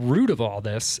the root of all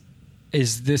this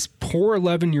is this poor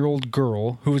 11-year-old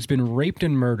girl who has been raped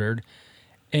and murdered,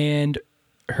 and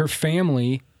her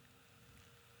family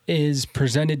is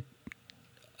presented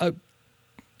a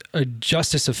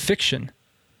justice of fiction.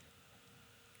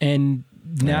 And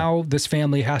now this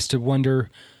family has to wonder,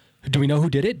 do we know who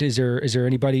did it? Is there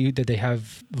anybody that they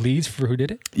have leads for who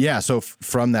did it? Yeah, so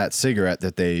from that cigarette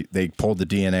that they pulled the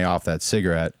DNA off that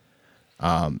cigarette,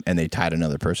 and they tied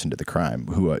another person to the crime,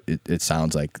 who it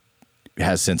sounds like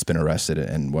has since been arrested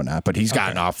and whatnot. But he's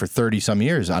gotten off for 30-some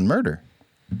years on murder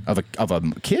of a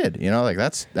kid.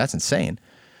 That's insane.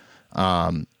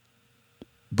 But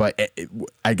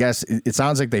I guess it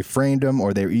sounds like they framed him,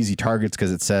 or they're easy targets,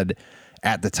 because it said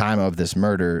at the time of this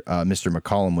murder, Mr.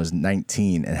 McCollum was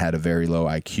 19 and had a very low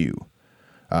IQ,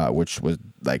 which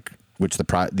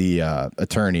the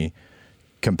attorney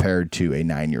compared to a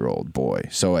 9-year-old boy.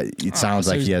 So it sounds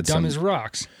like he had dumb as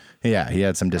rocks. Yeah, he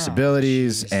had some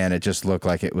disabilities, and it just looked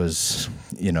like it was,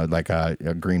 like a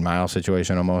Green Mile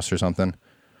situation almost or something.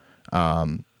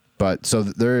 But so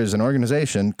there is an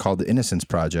organization called the Innocence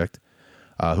Project,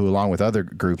 who, along with other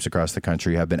groups across the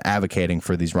country, have been advocating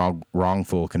for these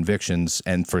wrongful convictions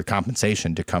and for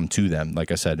compensation to come to them.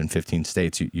 Like I said, in 15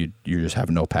 states, you just have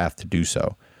no path to do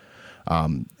so.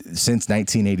 Since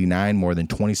 1989, more than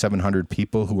 2,700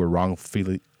 people who were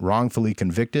wrongfully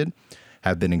convicted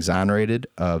have been exonerated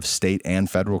of state and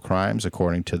federal crimes,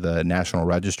 according to the National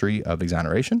Registry of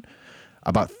Exoneration.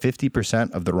 About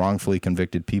 50% of the wrongfully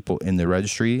convicted people in the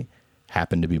registry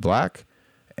happen to be black,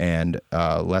 and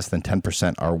less than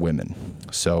 10% are women.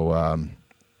 So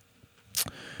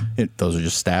those are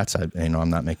just stats. I'm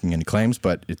not making any claims,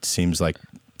 but it seems like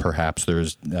perhaps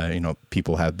there's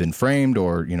people have been framed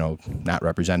or not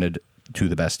represented to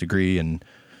the best degree, and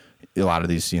a lot of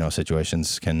these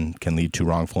situations can lead to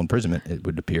wrongful imprisonment, it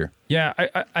would appear. Yeah,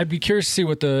 I'd be curious to see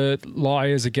what the law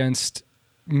is against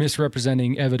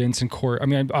misrepresenting evidence in court. I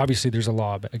mean, obviously there's a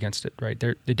law against it, right?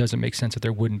 It doesn't make sense that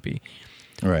there wouldn't be.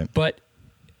 Right. But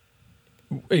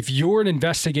if you're an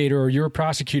investigator or you're a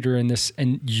prosecutor in this,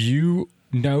 and you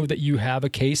know that you have a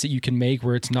case that you can make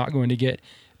where it's not going to get,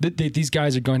 these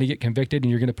guys are going to get convicted and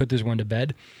you're going to put this one to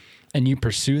bed, and you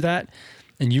pursue that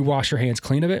and you wash your hands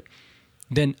clean of it,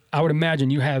 then I would imagine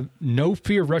you have no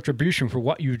fear of retribution for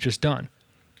what you've just done.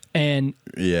 And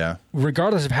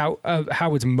regardless of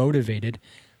how it's motivated,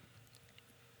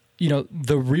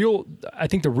 I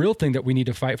think the real thing that we need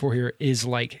to fight for here is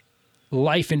like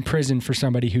life in prison for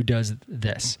somebody who does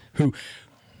this, who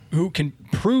can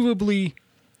provably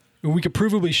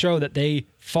show that they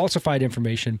falsified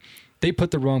information, they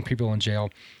put the wrong people in jail.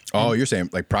 Oh, you're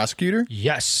saying like prosecutor?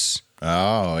 Yes.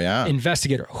 Oh, yeah.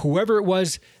 Investigator, whoever it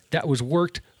was that was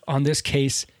worked on this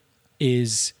case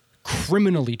is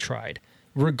criminally tried,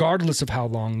 regardless of how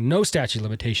long, no statute of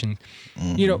limitation.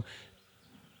 You know,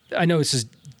 I know this is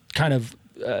kind of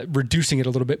reducing it a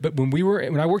little bit, but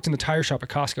when I worked in the tire shop at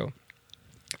Costco,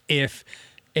 if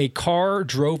a car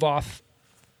drove off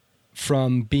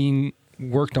from being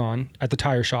worked on at the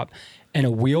tire shop and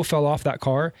a wheel fell off that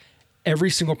car, every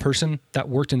single person that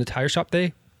worked in the tire shop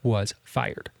day was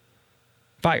fired.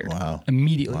 Wow.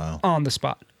 Immediately. Wow. On the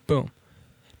spot. Boom.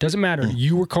 Doesn't matter.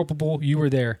 You were culpable. You were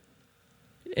there.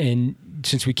 And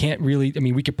since we can't really, I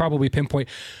mean, we could probably pinpoint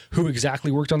who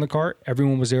exactly worked on the car.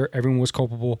 Everyone was there. Everyone was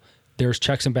culpable. There's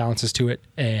checks and balances to it.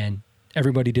 And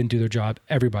everybody didn't do their job.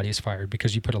 Everybody is fired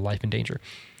because you put a life in danger.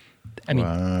 I mean,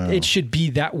 it should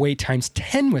be that way times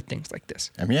 10 with things like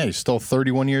this. I mean, yeah, you stole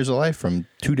 31 years of life from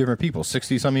two different people,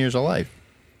 60-some years of life.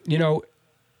 You know,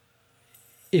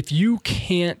 if you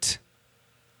can't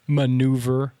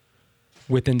maneuver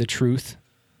within the truth,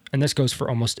 and this goes for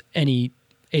almost any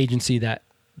agency that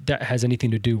has anything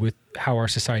to do with how our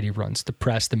society runs, the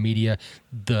press, the media,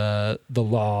 the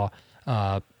law,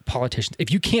 politicians, if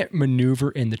you can't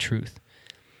maneuver in the truth,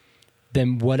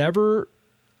 then whatever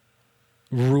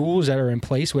rules that are in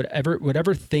place,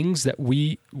 whatever things that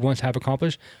we want to have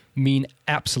accomplished mean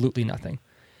absolutely nothing.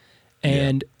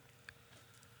 And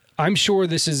I'm sure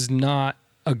this is not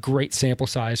a great sample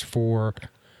size for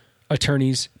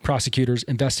attorneys, prosecutors,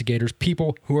 investigators,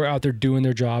 people who are out there doing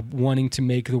their job, wanting to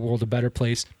make the world a better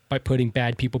place by putting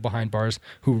bad people behind bars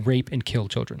who rape and kill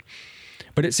children.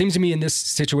 But it seems to me in this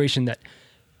situation that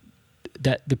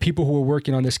the people who were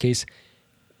working on this case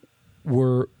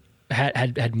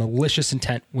had malicious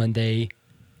intent when they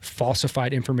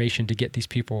falsified information to get these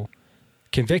people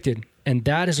convicted, and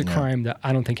that is a crime that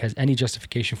I don't think has any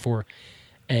justification for.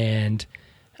 And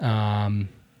I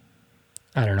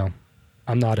don't know.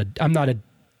 I'm not a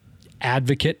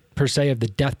advocate per se of the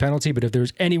death penalty, but if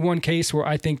there's any one case where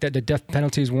I think that the death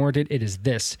penalty is warranted, it is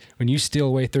this. When you steal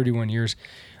away 31 years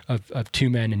of two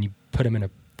men and you put them in a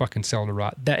fucking cell to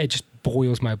rot, that it just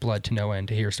boils my blood to no end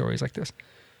to hear stories like this.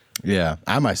 Yeah,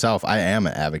 I am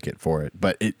an advocate for it,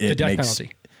 but it the death makes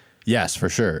penalty. Yes, for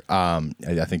sure.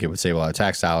 I think it would save a lot of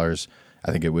tax dollars.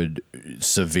 I think it would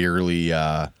severely.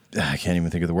 I can't even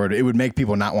think of the word. It would make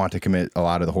people not want to commit a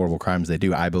lot of the horrible crimes they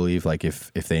do. I believe, like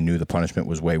if they knew the punishment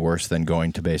was way worse than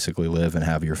going to basically live and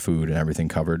have your food and everything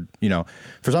covered. You know,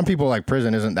 for some people, like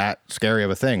prison isn't that scary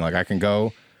of a thing. Like I can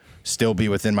go, still be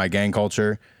within my gang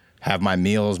culture, have my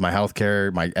meals, my health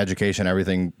care, my education,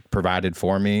 everything provided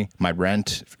for me, my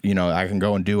rent. You know, I can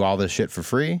go and do all this shit for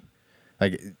free.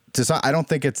 Like, I don't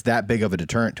think it's that big of a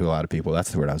deterrent to a lot of people.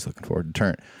 That's the word I was looking for,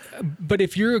 deterrent. But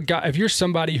if you're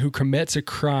somebody who commits a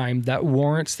crime that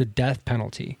warrants the death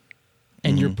penalty,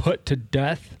 and you're put to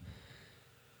death,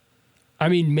 I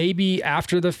mean, maybe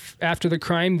after the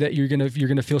crime that you're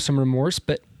gonna feel some remorse.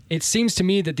 But it seems to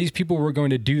me that these people were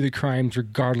going to do the crimes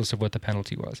regardless of what the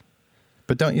penalty was.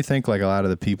 But don't you think like a lot of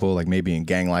the people, like maybe in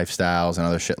gang lifestyles and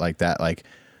other shit like that, like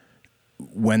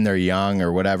when they're young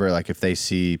or whatever, like if they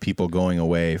see people going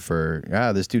away for,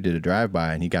 this dude did a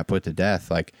drive-by and he got put to death,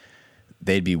 like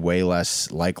they'd be way less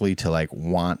likely to like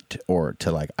want or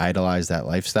to like idolize that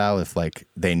lifestyle if like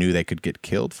they knew they could get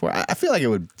killed for it. I feel like it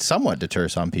would somewhat deter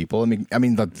some people. I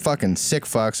mean the fucking sick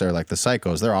fucks or like the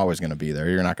psychos, they're always going to be there.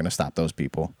 You're not going to stop those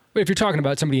people. But if you're talking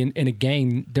about somebody in a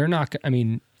gang, they're not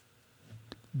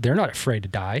afraid to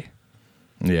die.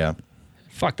 Yeah.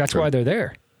 Fuck, that's why they're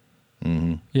there.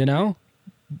 Mm-hmm. You know?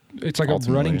 It's like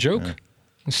ultimately a running joke. Yeah.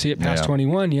 You see it past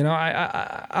 21, you know?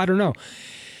 I don't know.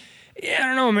 Yeah, I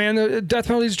don't know, man. The death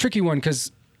penalty is a tricky one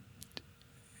because,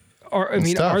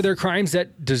 are there crimes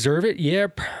that deserve it? Yeah,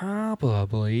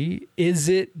 probably. Is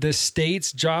it the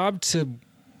state's job to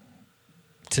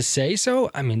say so?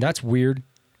 I mean, that's weird,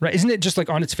 right? Isn't it just like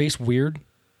on its face weird?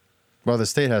 Well, the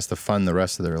state has to fund the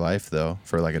rest of their life, though,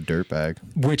 for like a dirtbag.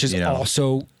 Which is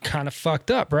also kind of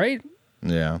fucked up, right?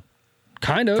 Yeah.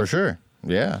 Kind of. For sure.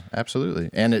 Yeah,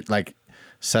 absolutely. And it like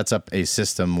sets up a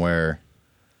system where,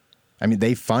 I mean,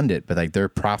 they fund it, but like they're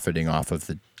profiting off of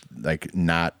the, like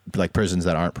not like prisons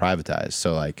that aren't privatized.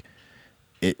 So like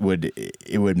it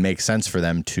would make sense for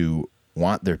them to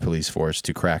want their police force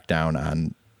to crack down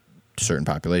on certain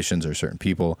populations or certain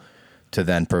people to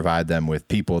then provide them with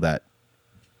people that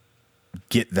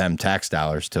get them tax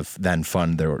dollars to then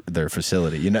fund their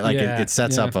facility. You know, like it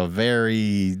sets up a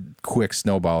very quick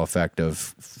snowball effect of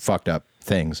fucked up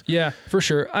things. Yeah, for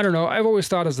sure. I don't know. I've always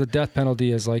thought as the death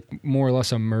penalty as like more or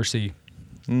less a mercy.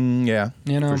 Yeah,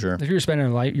 you know, for sure. If you're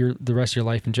spending the rest of your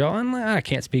life in jail, I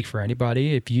can't speak for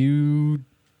anybody. If you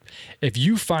If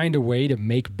you find a way to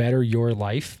make better your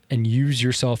life and use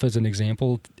yourself as an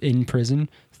example in prison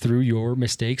through your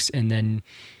mistakes, and then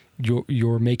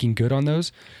you're making good on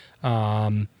those,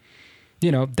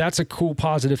 that's a cool,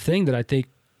 positive thing that I think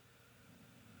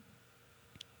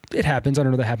it happens. I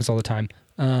don't know that happens all the time.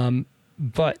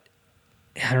 But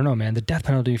I don't know, man, the death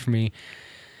penalty for me,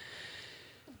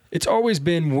 it's always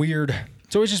been weird.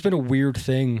 It's always just been a weird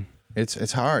thing.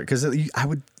 It's hard because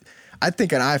I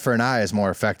think an eye for an eye is more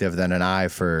effective than an eye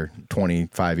for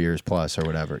 25 years plus or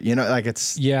whatever. Like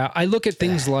it's. Yeah. I look at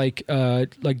things like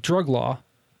drug law,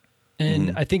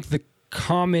 and I think the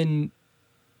common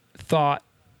thought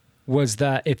was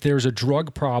that if there's a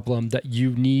drug problem that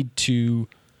you need to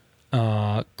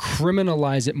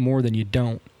criminalize it more than you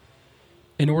don't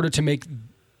in order to make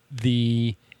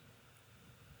the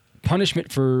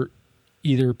punishment for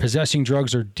either possessing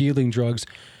drugs or dealing drugs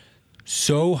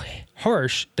so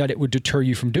harsh that it would deter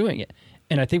you from doing it.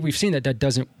 And I think we've seen that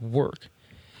doesn't work.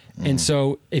 And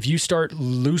so if you start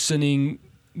loosening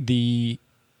the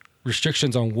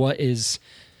restrictions on what is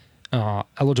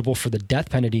eligible for the death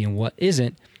penalty and what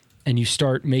isn't, and you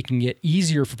start making it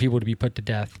easier for people to be put to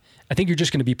death, I think you're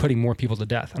just going to be putting more people to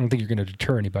death. I don't think you're going to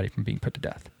deter anybody from being put to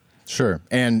death. Sure.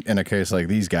 And in a case like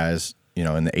these guys,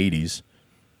 in the 80s,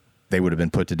 they would have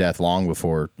been put to death long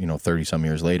before, 30 some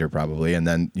years later, probably. And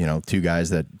then, two guys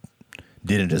that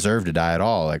didn't deserve to die at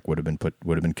all, like would have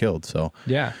been killed. So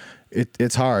yeah,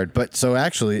 it's hard. But so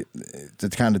actually, to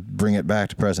kind of bring it back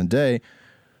to present day,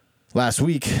 last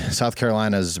week, South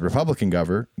Carolina's Republican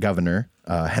governor,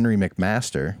 Henry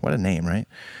McMaster, what a name, right?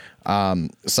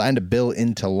 Signed a bill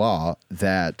into law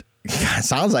that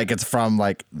sounds like it's from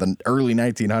like the early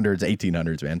 1900s,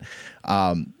 1800s, man.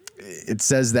 It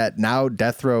says that now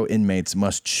death row inmates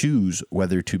must choose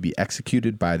whether to be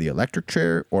executed by the electric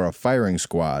chair or a firing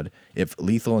squad if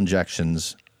lethal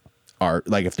injections are,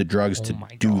 like if the drugs to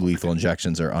do lethal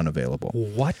injections are unavailable.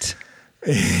 What?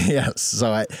 Yes.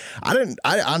 So I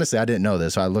honestly didn't know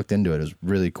this. So I looked into it. It was a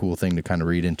really cool thing to kind of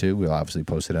read into. We'll obviously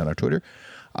post it on our Twitter.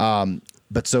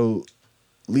 But so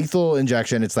lethal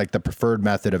injection, it's like the preferred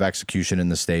method of execution in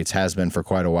the States, has been for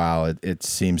quite a while. It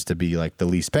seems to be like the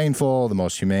least painful, the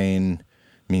most humane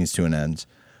means to an end.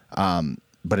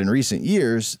 But in recent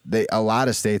years, a lot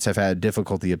of states have had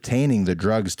difficulty obtaining the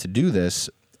drugs to do this,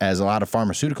 as a lot of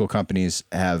pharmaceutical companies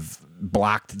have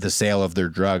blocked the sale of their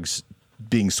drugs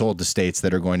being sold to states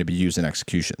that are going to be used in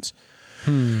executions.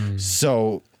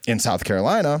 So in South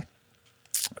Carolina,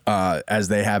 as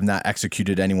they have not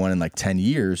executed anyone in like 10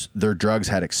 years, their drugs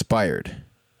had expired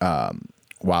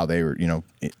while they were,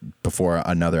 before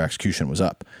another execution was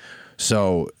up.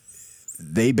 So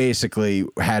they basically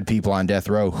had people on death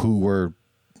row who were,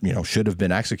 should have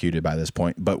been executed by this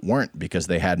point, but weren't, because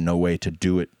they had no way to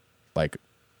do it like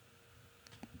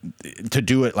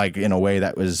in a way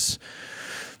that was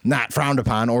not frowned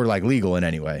upon or like legal in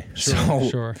any way.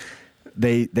 Sure.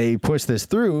 They push this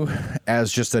through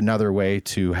as just another way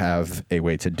to have a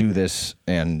way to do this,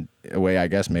 and a way, I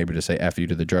guess, maybe to say F you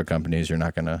to the drug companies. You're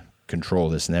not going to control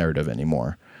this narrative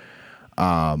anymore.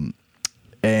 And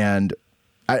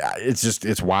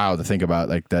it's wild to think about,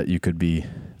 like, that you could be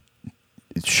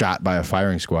shot by a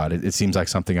firing squad. It seems like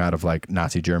something out of like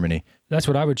Nazi Germany. That's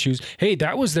what I would choose. Hey,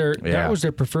 that was their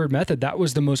preferred method. That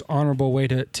was the most honorable way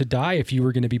to die if you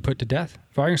were going to be put to death.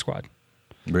 Firing squad.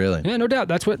 Really? Yeah, no doubt.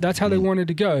 That's how they wanted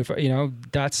to go. If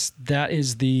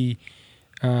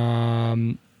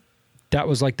that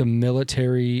was like the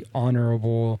military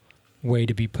honorable way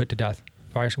to be put to death.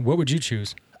 What would you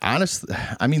choose? Honestly,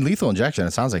 I mean, lethal injection,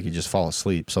 it sounds like you just fall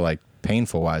asleep. So like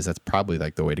painful wise, that's probably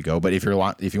like the way to go. But if you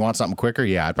want something quicker,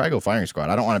 yeah, I'd probably go firing squad.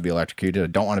 I don't want to be electrocuted. I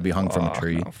don't want to be hung from a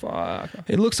tree.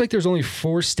 It looks like there's only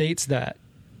 4 states that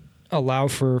allow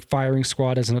for firing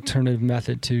squad as an alternative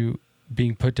method to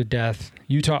being put to death: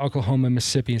 Utah, Oklahoma,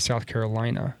 Mississippi, and South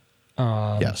Carolina.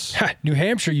 Yes. New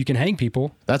Hampshire, you can hang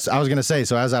people. I was going to say,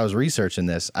 so as I was researching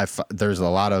this, there's a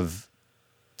lot of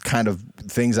kind of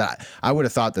things that I would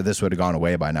have thought that this would have gone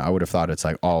away by now. I would have thought it's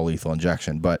like all lethal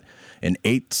injection, but in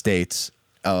 8 states,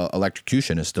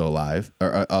 electrocution is still alive,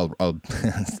 or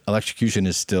electrocution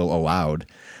is still allowed.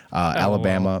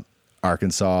 Alabama,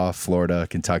 Arkansas, Florida,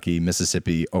 Kentucky,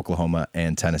 Mississippi, Oklahoma,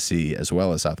 and Tennessee, as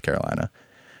well as South Carolina.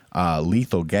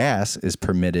 Lethal gas is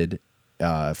permitted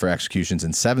for executions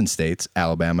in 7 states: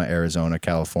 Alabama, Arizona,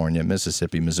 California,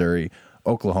 Mississippi, Missouri,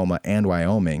 Oklahoma, and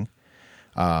Wyoming.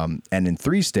 And in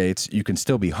 3 states, you can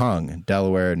still be hung: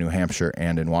 Delaware, New Hampshire,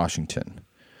 and in Washington.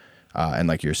 And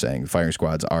like you're saying, firing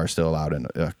squads are still allowed in,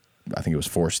 I think it was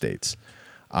 4 states.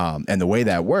 And the way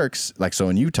that works, like, so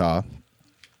in Utah,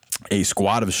 a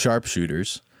squad of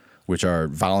sharpshooters which are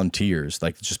volunteers,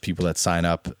 like just people that sign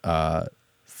up.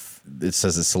 It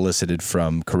says it's solicited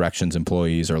from corrections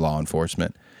employees or law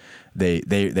enforcement. They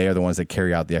are the ones that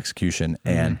carry out the execution,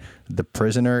 and the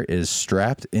prisoner is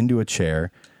strapped into a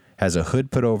chair, has a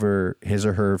hood put over his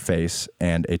or her face,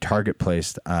 and a target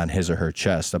placed on his or her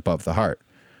chest above the heart.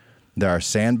 There are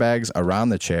sandbags around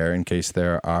the chair in case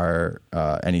there are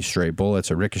any stray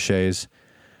bullets or ricochets.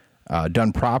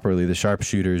 Done properly, the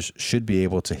sharpshooters should be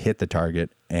able to hit the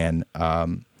target, and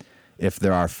if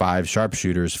there are 5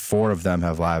 sharpshooters, 4 of them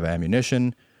have live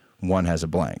ammunition, 1 has a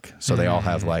blank. So they all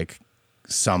have like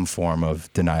some form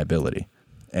of deniability,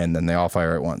 and then they all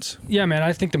fire at once. Yeah, man,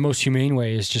 I think the most humane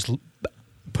way is just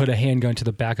put a handgun to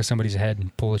the back of somebody's head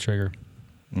and pull the trigger.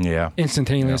 Yeah.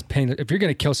 Instantaneous pain. If you're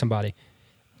going to kill somebody,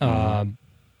 I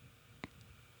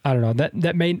don't know,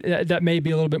 that may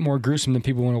be a little bit more gruesome than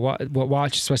people want to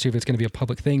watch, especially if it's going to be a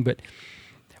public thing. But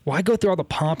why go through all the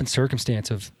pomp and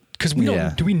circumstance of? Because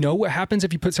do we know what happens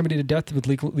if you put somebody to death with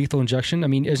lethal injection? I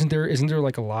mean, isn't there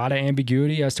like a lot of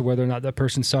ambiguity as to whether or not that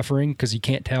person's suffering because you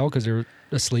can't tell because they're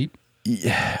asleep?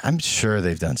 Yeah, I'm sure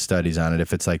they've done studies on it.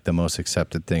 If it's like the most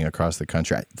accepted thing across the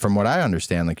country, from what I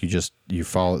understand, like you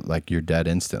fall, like you're dead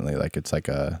instantly. Like it's like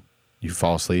you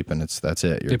fall asleep and that's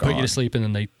it. You're they gone. Put you to sleep and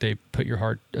then they put your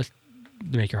heart, they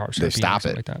make your heart start. They stop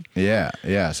it. Like that.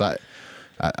 Yeah. So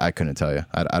I couldn't tell you.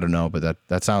 I don't know, but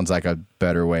that sounds like a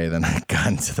better way than a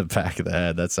gun to the back of the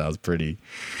head. That sounds pretty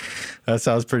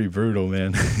brutal,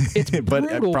 man. It's but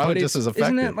brutal, probably but just as effective.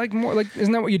 Isn't that like more like?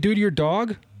 Isn't that what you do to your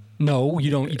dog? No, you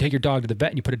don't. You take your dog to the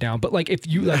vet and you put it down. But like if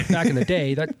you like back in the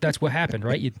day, that's what happened,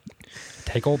 right? You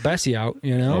take old Bessie out,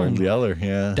 Old Yeller,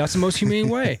 yeah. That's the most humane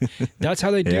way. That's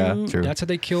how they do. Yeah, true. That's how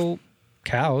they kill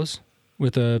cows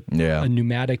with a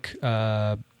pneumatic,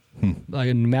 like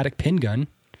a pneumatic pin gun.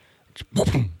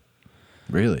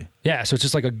 Really? Yeah. So it's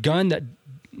just like a gun that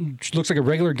looks like a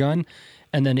regular gun,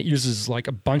 and then it uses like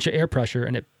a bunch of air pressure,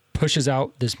 and it pushes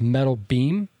out this metal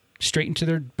beam straight into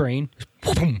their brain.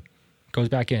 Goes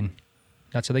back in.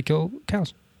 That's how they kill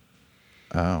cows.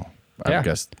 Oh,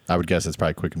 I would guess it's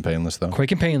probably quick and painless though.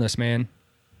 Quick and painless, man.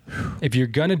 If you're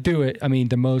gonna do it, I mean,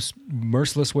 the most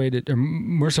merciful way to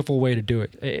do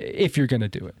it. If you're gonna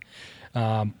do it,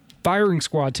 firing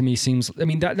squad to me seems. I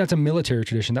mean, that's a military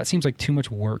tradition. That seems like too much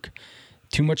work,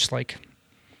 too much like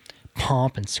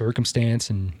pomp and circumstance,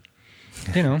 and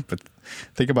But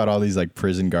think about all these like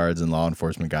prison guards and law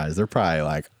enforcement guys. They're probably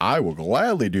like, I will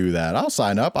gladly do that. I'll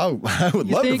sign up. I would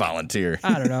love to volunteer.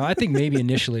 I don't know. I think maybe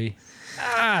initially,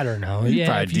 I don't know. You yeah,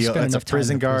 probably if you deal spend as a enough time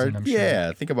prison in guard. prison, I'm sure.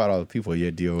 Yeah, think about all the people you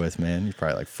deal with, man. You're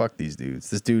probably like, fuck these dudes.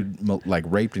 This dude like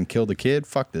raped and killed a kid.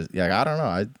 Fuck this. Yeah, I don't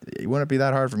know. It wouldn't be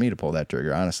that hard for me to pull that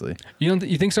trigger, honestly. You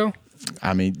think so?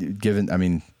 I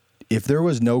mean, if there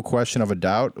was no question of a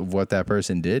doubt of what that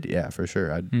person did, yeah, for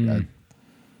sure,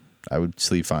 I would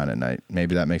sleep fine at night.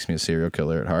 Maybe that makes me a serial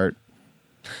killer at heart,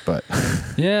 but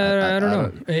yeah, I don't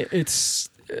know. It's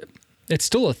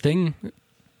still a thing.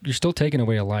 You're still taking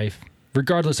away a life,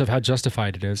 regardless of how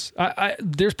justified it is.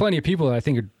 There's plenty of people that I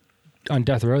think are on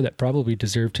death row that probably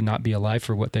deserve to not be alive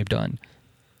for what they've done.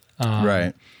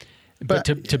 Right. But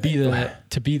to be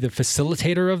the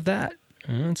facilitator of that,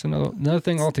 it's another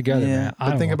thing altogether. Yeah, man.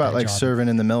 but think about like job. serving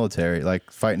in the military, like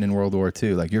fighting in World War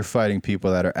II. Like you're fighting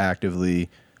people that are actively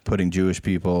putting Jewish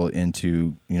people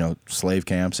into, slave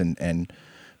camps and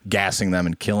gassing them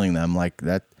and killing them like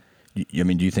that. I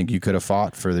mean, do you think you could have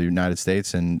fought for the United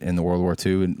States in the World War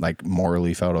II and like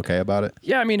morally felt okay about it?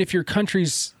 Yeah, I mean, if your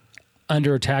country's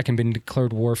under attack and been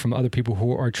declared war from other people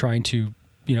who are trying to,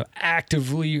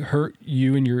 actively hurt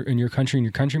you and your country and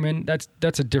your countrymen,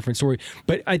 that's a different story.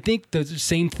 But I think the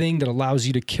same thing that allows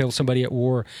you to kill somebody at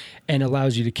war and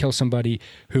allows you to kill somebody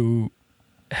who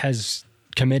has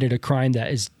committed a crime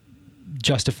that is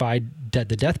justified the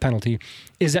death penalty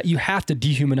is that you have to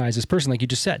dehumanize this person, like you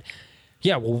just said.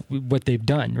 Yeah, well, what they've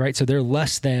done, right? So they're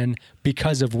less than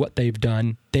because of what they've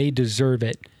done. They deserve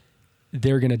it.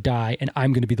 They're going to die, and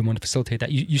I'm going to be the one to facilitate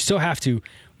that. You still have to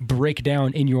break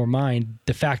down in your mind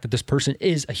the fact that this person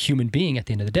is a human being at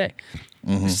the end of the day.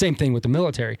 Mm-hmm. Same thing with the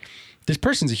military. This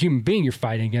person's a human being you're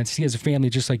fighting against. He has a family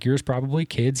just like yours, probably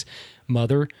kids,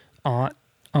 mother, aunt,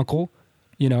 uncle,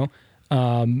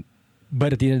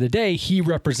 but at the end of the day, he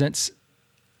represents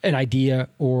an idea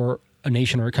or a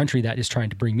nation or a country that is trying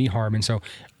to bring me harm. And so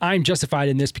I'm justified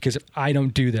in this because if I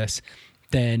don't do this,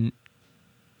 then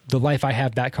the life I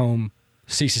have back home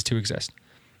ceases to exist.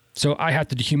 So I have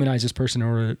to dehumanize this person in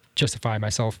order to justify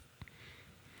myself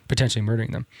potentially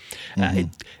murdering them.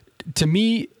 Mm-hmm. To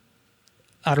me,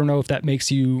 I don't know if that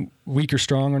makes you weak or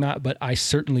strong or not, but I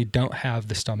certainly don't have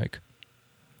the stomach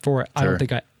for it. Sure. I don't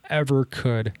think I ever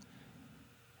could.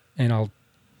 And I'll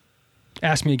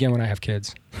Ask me again when I have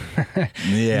kids.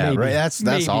 Yeah, Maybe. right. That's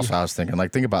Maybe. also what I was thinking.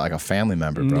 Like, think about like a family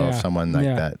member, bro. Yeah. If someone like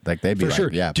Yeah. that, like they'd be For like,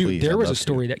 sure. yeah, Dude, please. there I'd was a love to.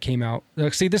 story that came out.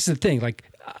 Like, see, this is the thing. Like,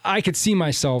 I could see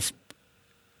myself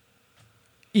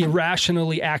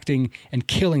irrationally acting and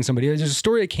killing somebody. There's a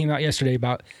story that came out yesterday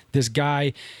about this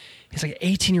guy. He's like an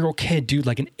 18-year-old kid, dude,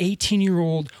 like an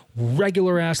 18-year-old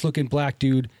regular ass looking black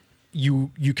dude. You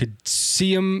could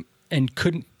see him and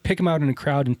couldn't pick him out in a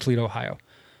crowd in Toledo, Ohio.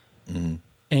 Mm-hmm.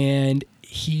 And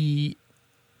he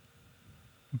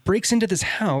breaks into this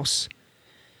house,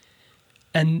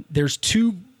 and there's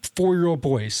 2 4-year-old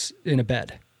boys in a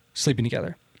bed sleeping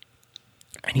together.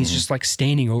 And he's just like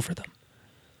standing over them.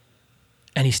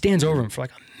 And he stands over him for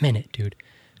like a minute, dude.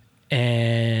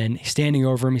 And he's standing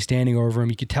over him.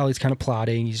 You could tell he's kind of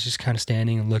plotting. He's just kind of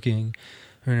standing and looking.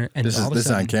 And This all of a is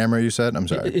sudden, on camera. You said. I'm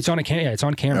sorry. it's on a camera. Yeah, it's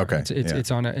on camera. Okay,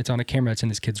 It's on a camera that's in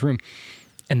this kid's room.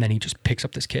 And then he just picks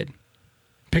up this kid,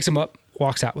 picks him up,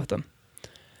 walks out with him.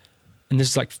 And this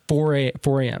is like 4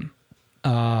 a.m.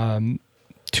 2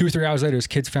 or 3 hours later, his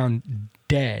kid's found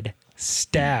dead,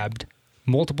 stabbed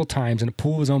multiple times in a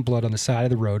pool of his own blood on the side of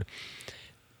the road.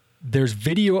 There's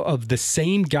video of the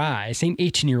same guy, same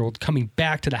 18-year-old, coming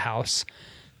back to the house,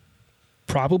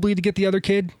 probably to get the other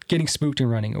kid, getting spooked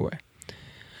and running away.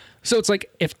 So it's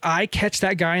like, if I catch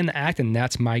that guy in the act and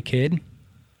that's my kid,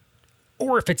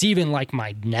 or if it's even like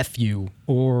my nephew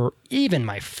or even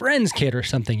my friend's kid or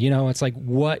something, you know, it's like,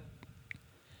 what?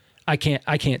 I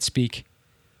can't speak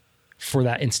for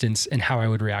that instance and how I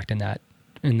would react in that.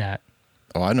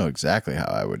 Oh, I know exactly how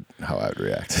I would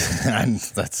react.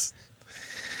 That's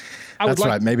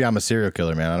right. Maybe I'm a serial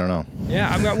killer, man. I don't know.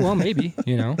 Yeah, well, maybe,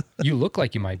 you know, you look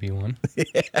like you might be one.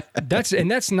 Yeah.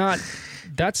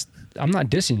 I'm not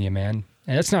dissing you, man.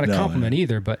 And that's not a compliment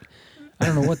either, but I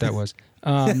don't know what that was.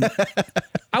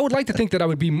 I would like to think that I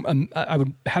would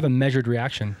have a measured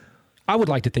reaction. I would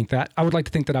like to think that. I would like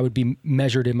to think that I would be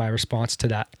measured in my response to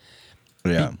that.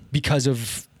 Yeah. Because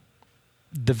of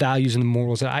the values and the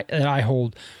morals that I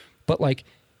hold. But like,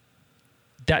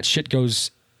 that shit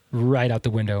goes right out the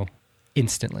window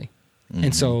instantly. Mm-hmm.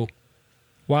 And so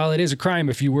while it is a crime,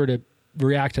 if you were to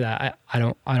react to that, I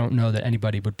don't know that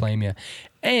anybody would blame you.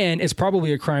 And it's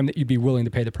probably a crime that you'd be willing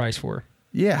to pay the price for.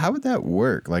 Yeah. How would that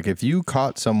work? Like, if you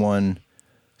caught someone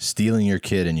stealing your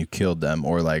kid and you killed them,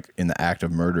 or like in the act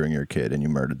of murdering your kid and you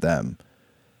murdered them,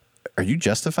 are you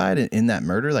justified in that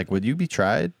murder? Like, would you be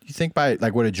tried, you think, by,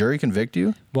 like, would a jury convict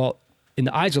you? Well, in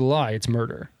the eyes of the law, it's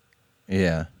murder.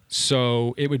 Yeah.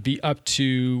 So it would be up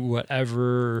to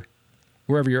wherever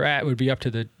you're at, it would be up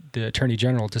to the attorney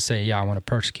general to say, yeah, I want to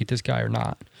prosecute this guy or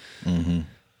not. Mm-hmm.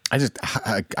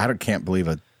 I can't believe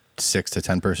a 6 to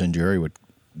 10 person jury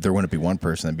there wouldn't be one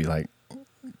person that'd be like,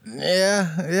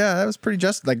 yeah, that was pretty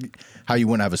just, like how you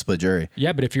wouldn't have a split jury.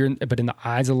 Yeah, but in the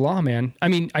eyes of the law, man, I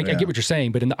mean, I get what you're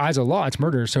saying, but in the eyes of the law, it's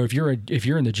murder. So if you're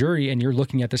in the jury and you're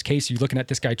looking at this case, you're looking at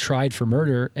this guy tried for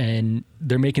murder, and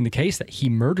they're making the case that he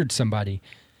murdered somebody.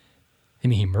 I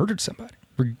mean, he murdered somebody,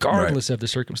 regardless of the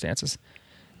circumstances.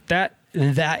 That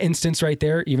instance right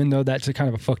there, even though that's a kind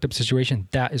of a fucked up situation,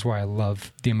 that is why I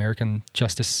love the American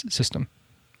justice system,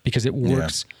 because it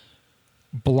works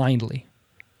blindly.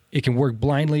 It can work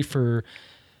blindly for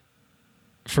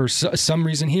some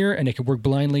reason here, and it can work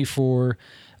blindly for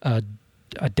a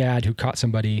dad who caught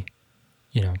somebody,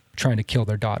 you know, trying to kill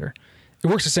their daughter. It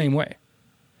works the same way,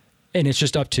 and it's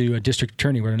just up to a district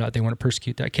attorney whether or not they want to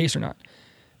prosecute that case or not.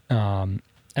 And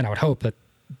I would hope that,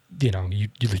 you know, you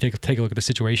take a look at the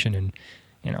situation, and,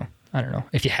 you know, I don't know,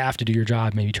 if you have to do your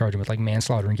job, maybe charge him with like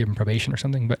manslaughter and give him probation or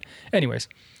something. But anyways.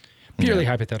 Purely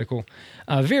hypothetical.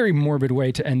 A very morbid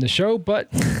way to end the show, but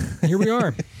here we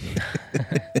are.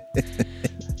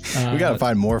 We got to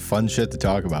find more fun shit to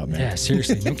talk about, man. Yeah,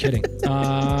 seriously, no kidding.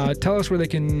 Tell us where they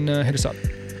can hit us up.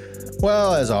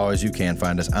 Well, as always, you can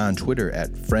find us on Twitter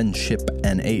at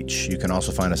FriendshipNH. You can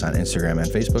also find us on Instagram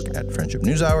and Facebook at Friendship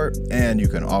News Hour. And you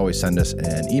can always send us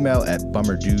an email at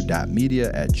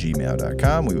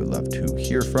bummerdo.media@gmail.com. We would love to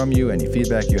hear from you. Any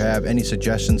feedback you have, any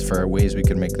suggestions for ways we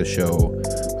can make the show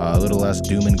a little less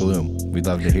doom and gloom. We'd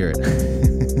love to hear it.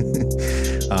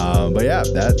 But yeah,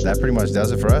 that pretty much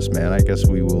does it for us, man. I guess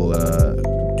we will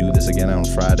do this again on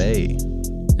Friday.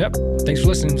 Yep. Thanks for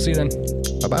listening. See you then.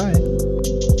 Bye-bye.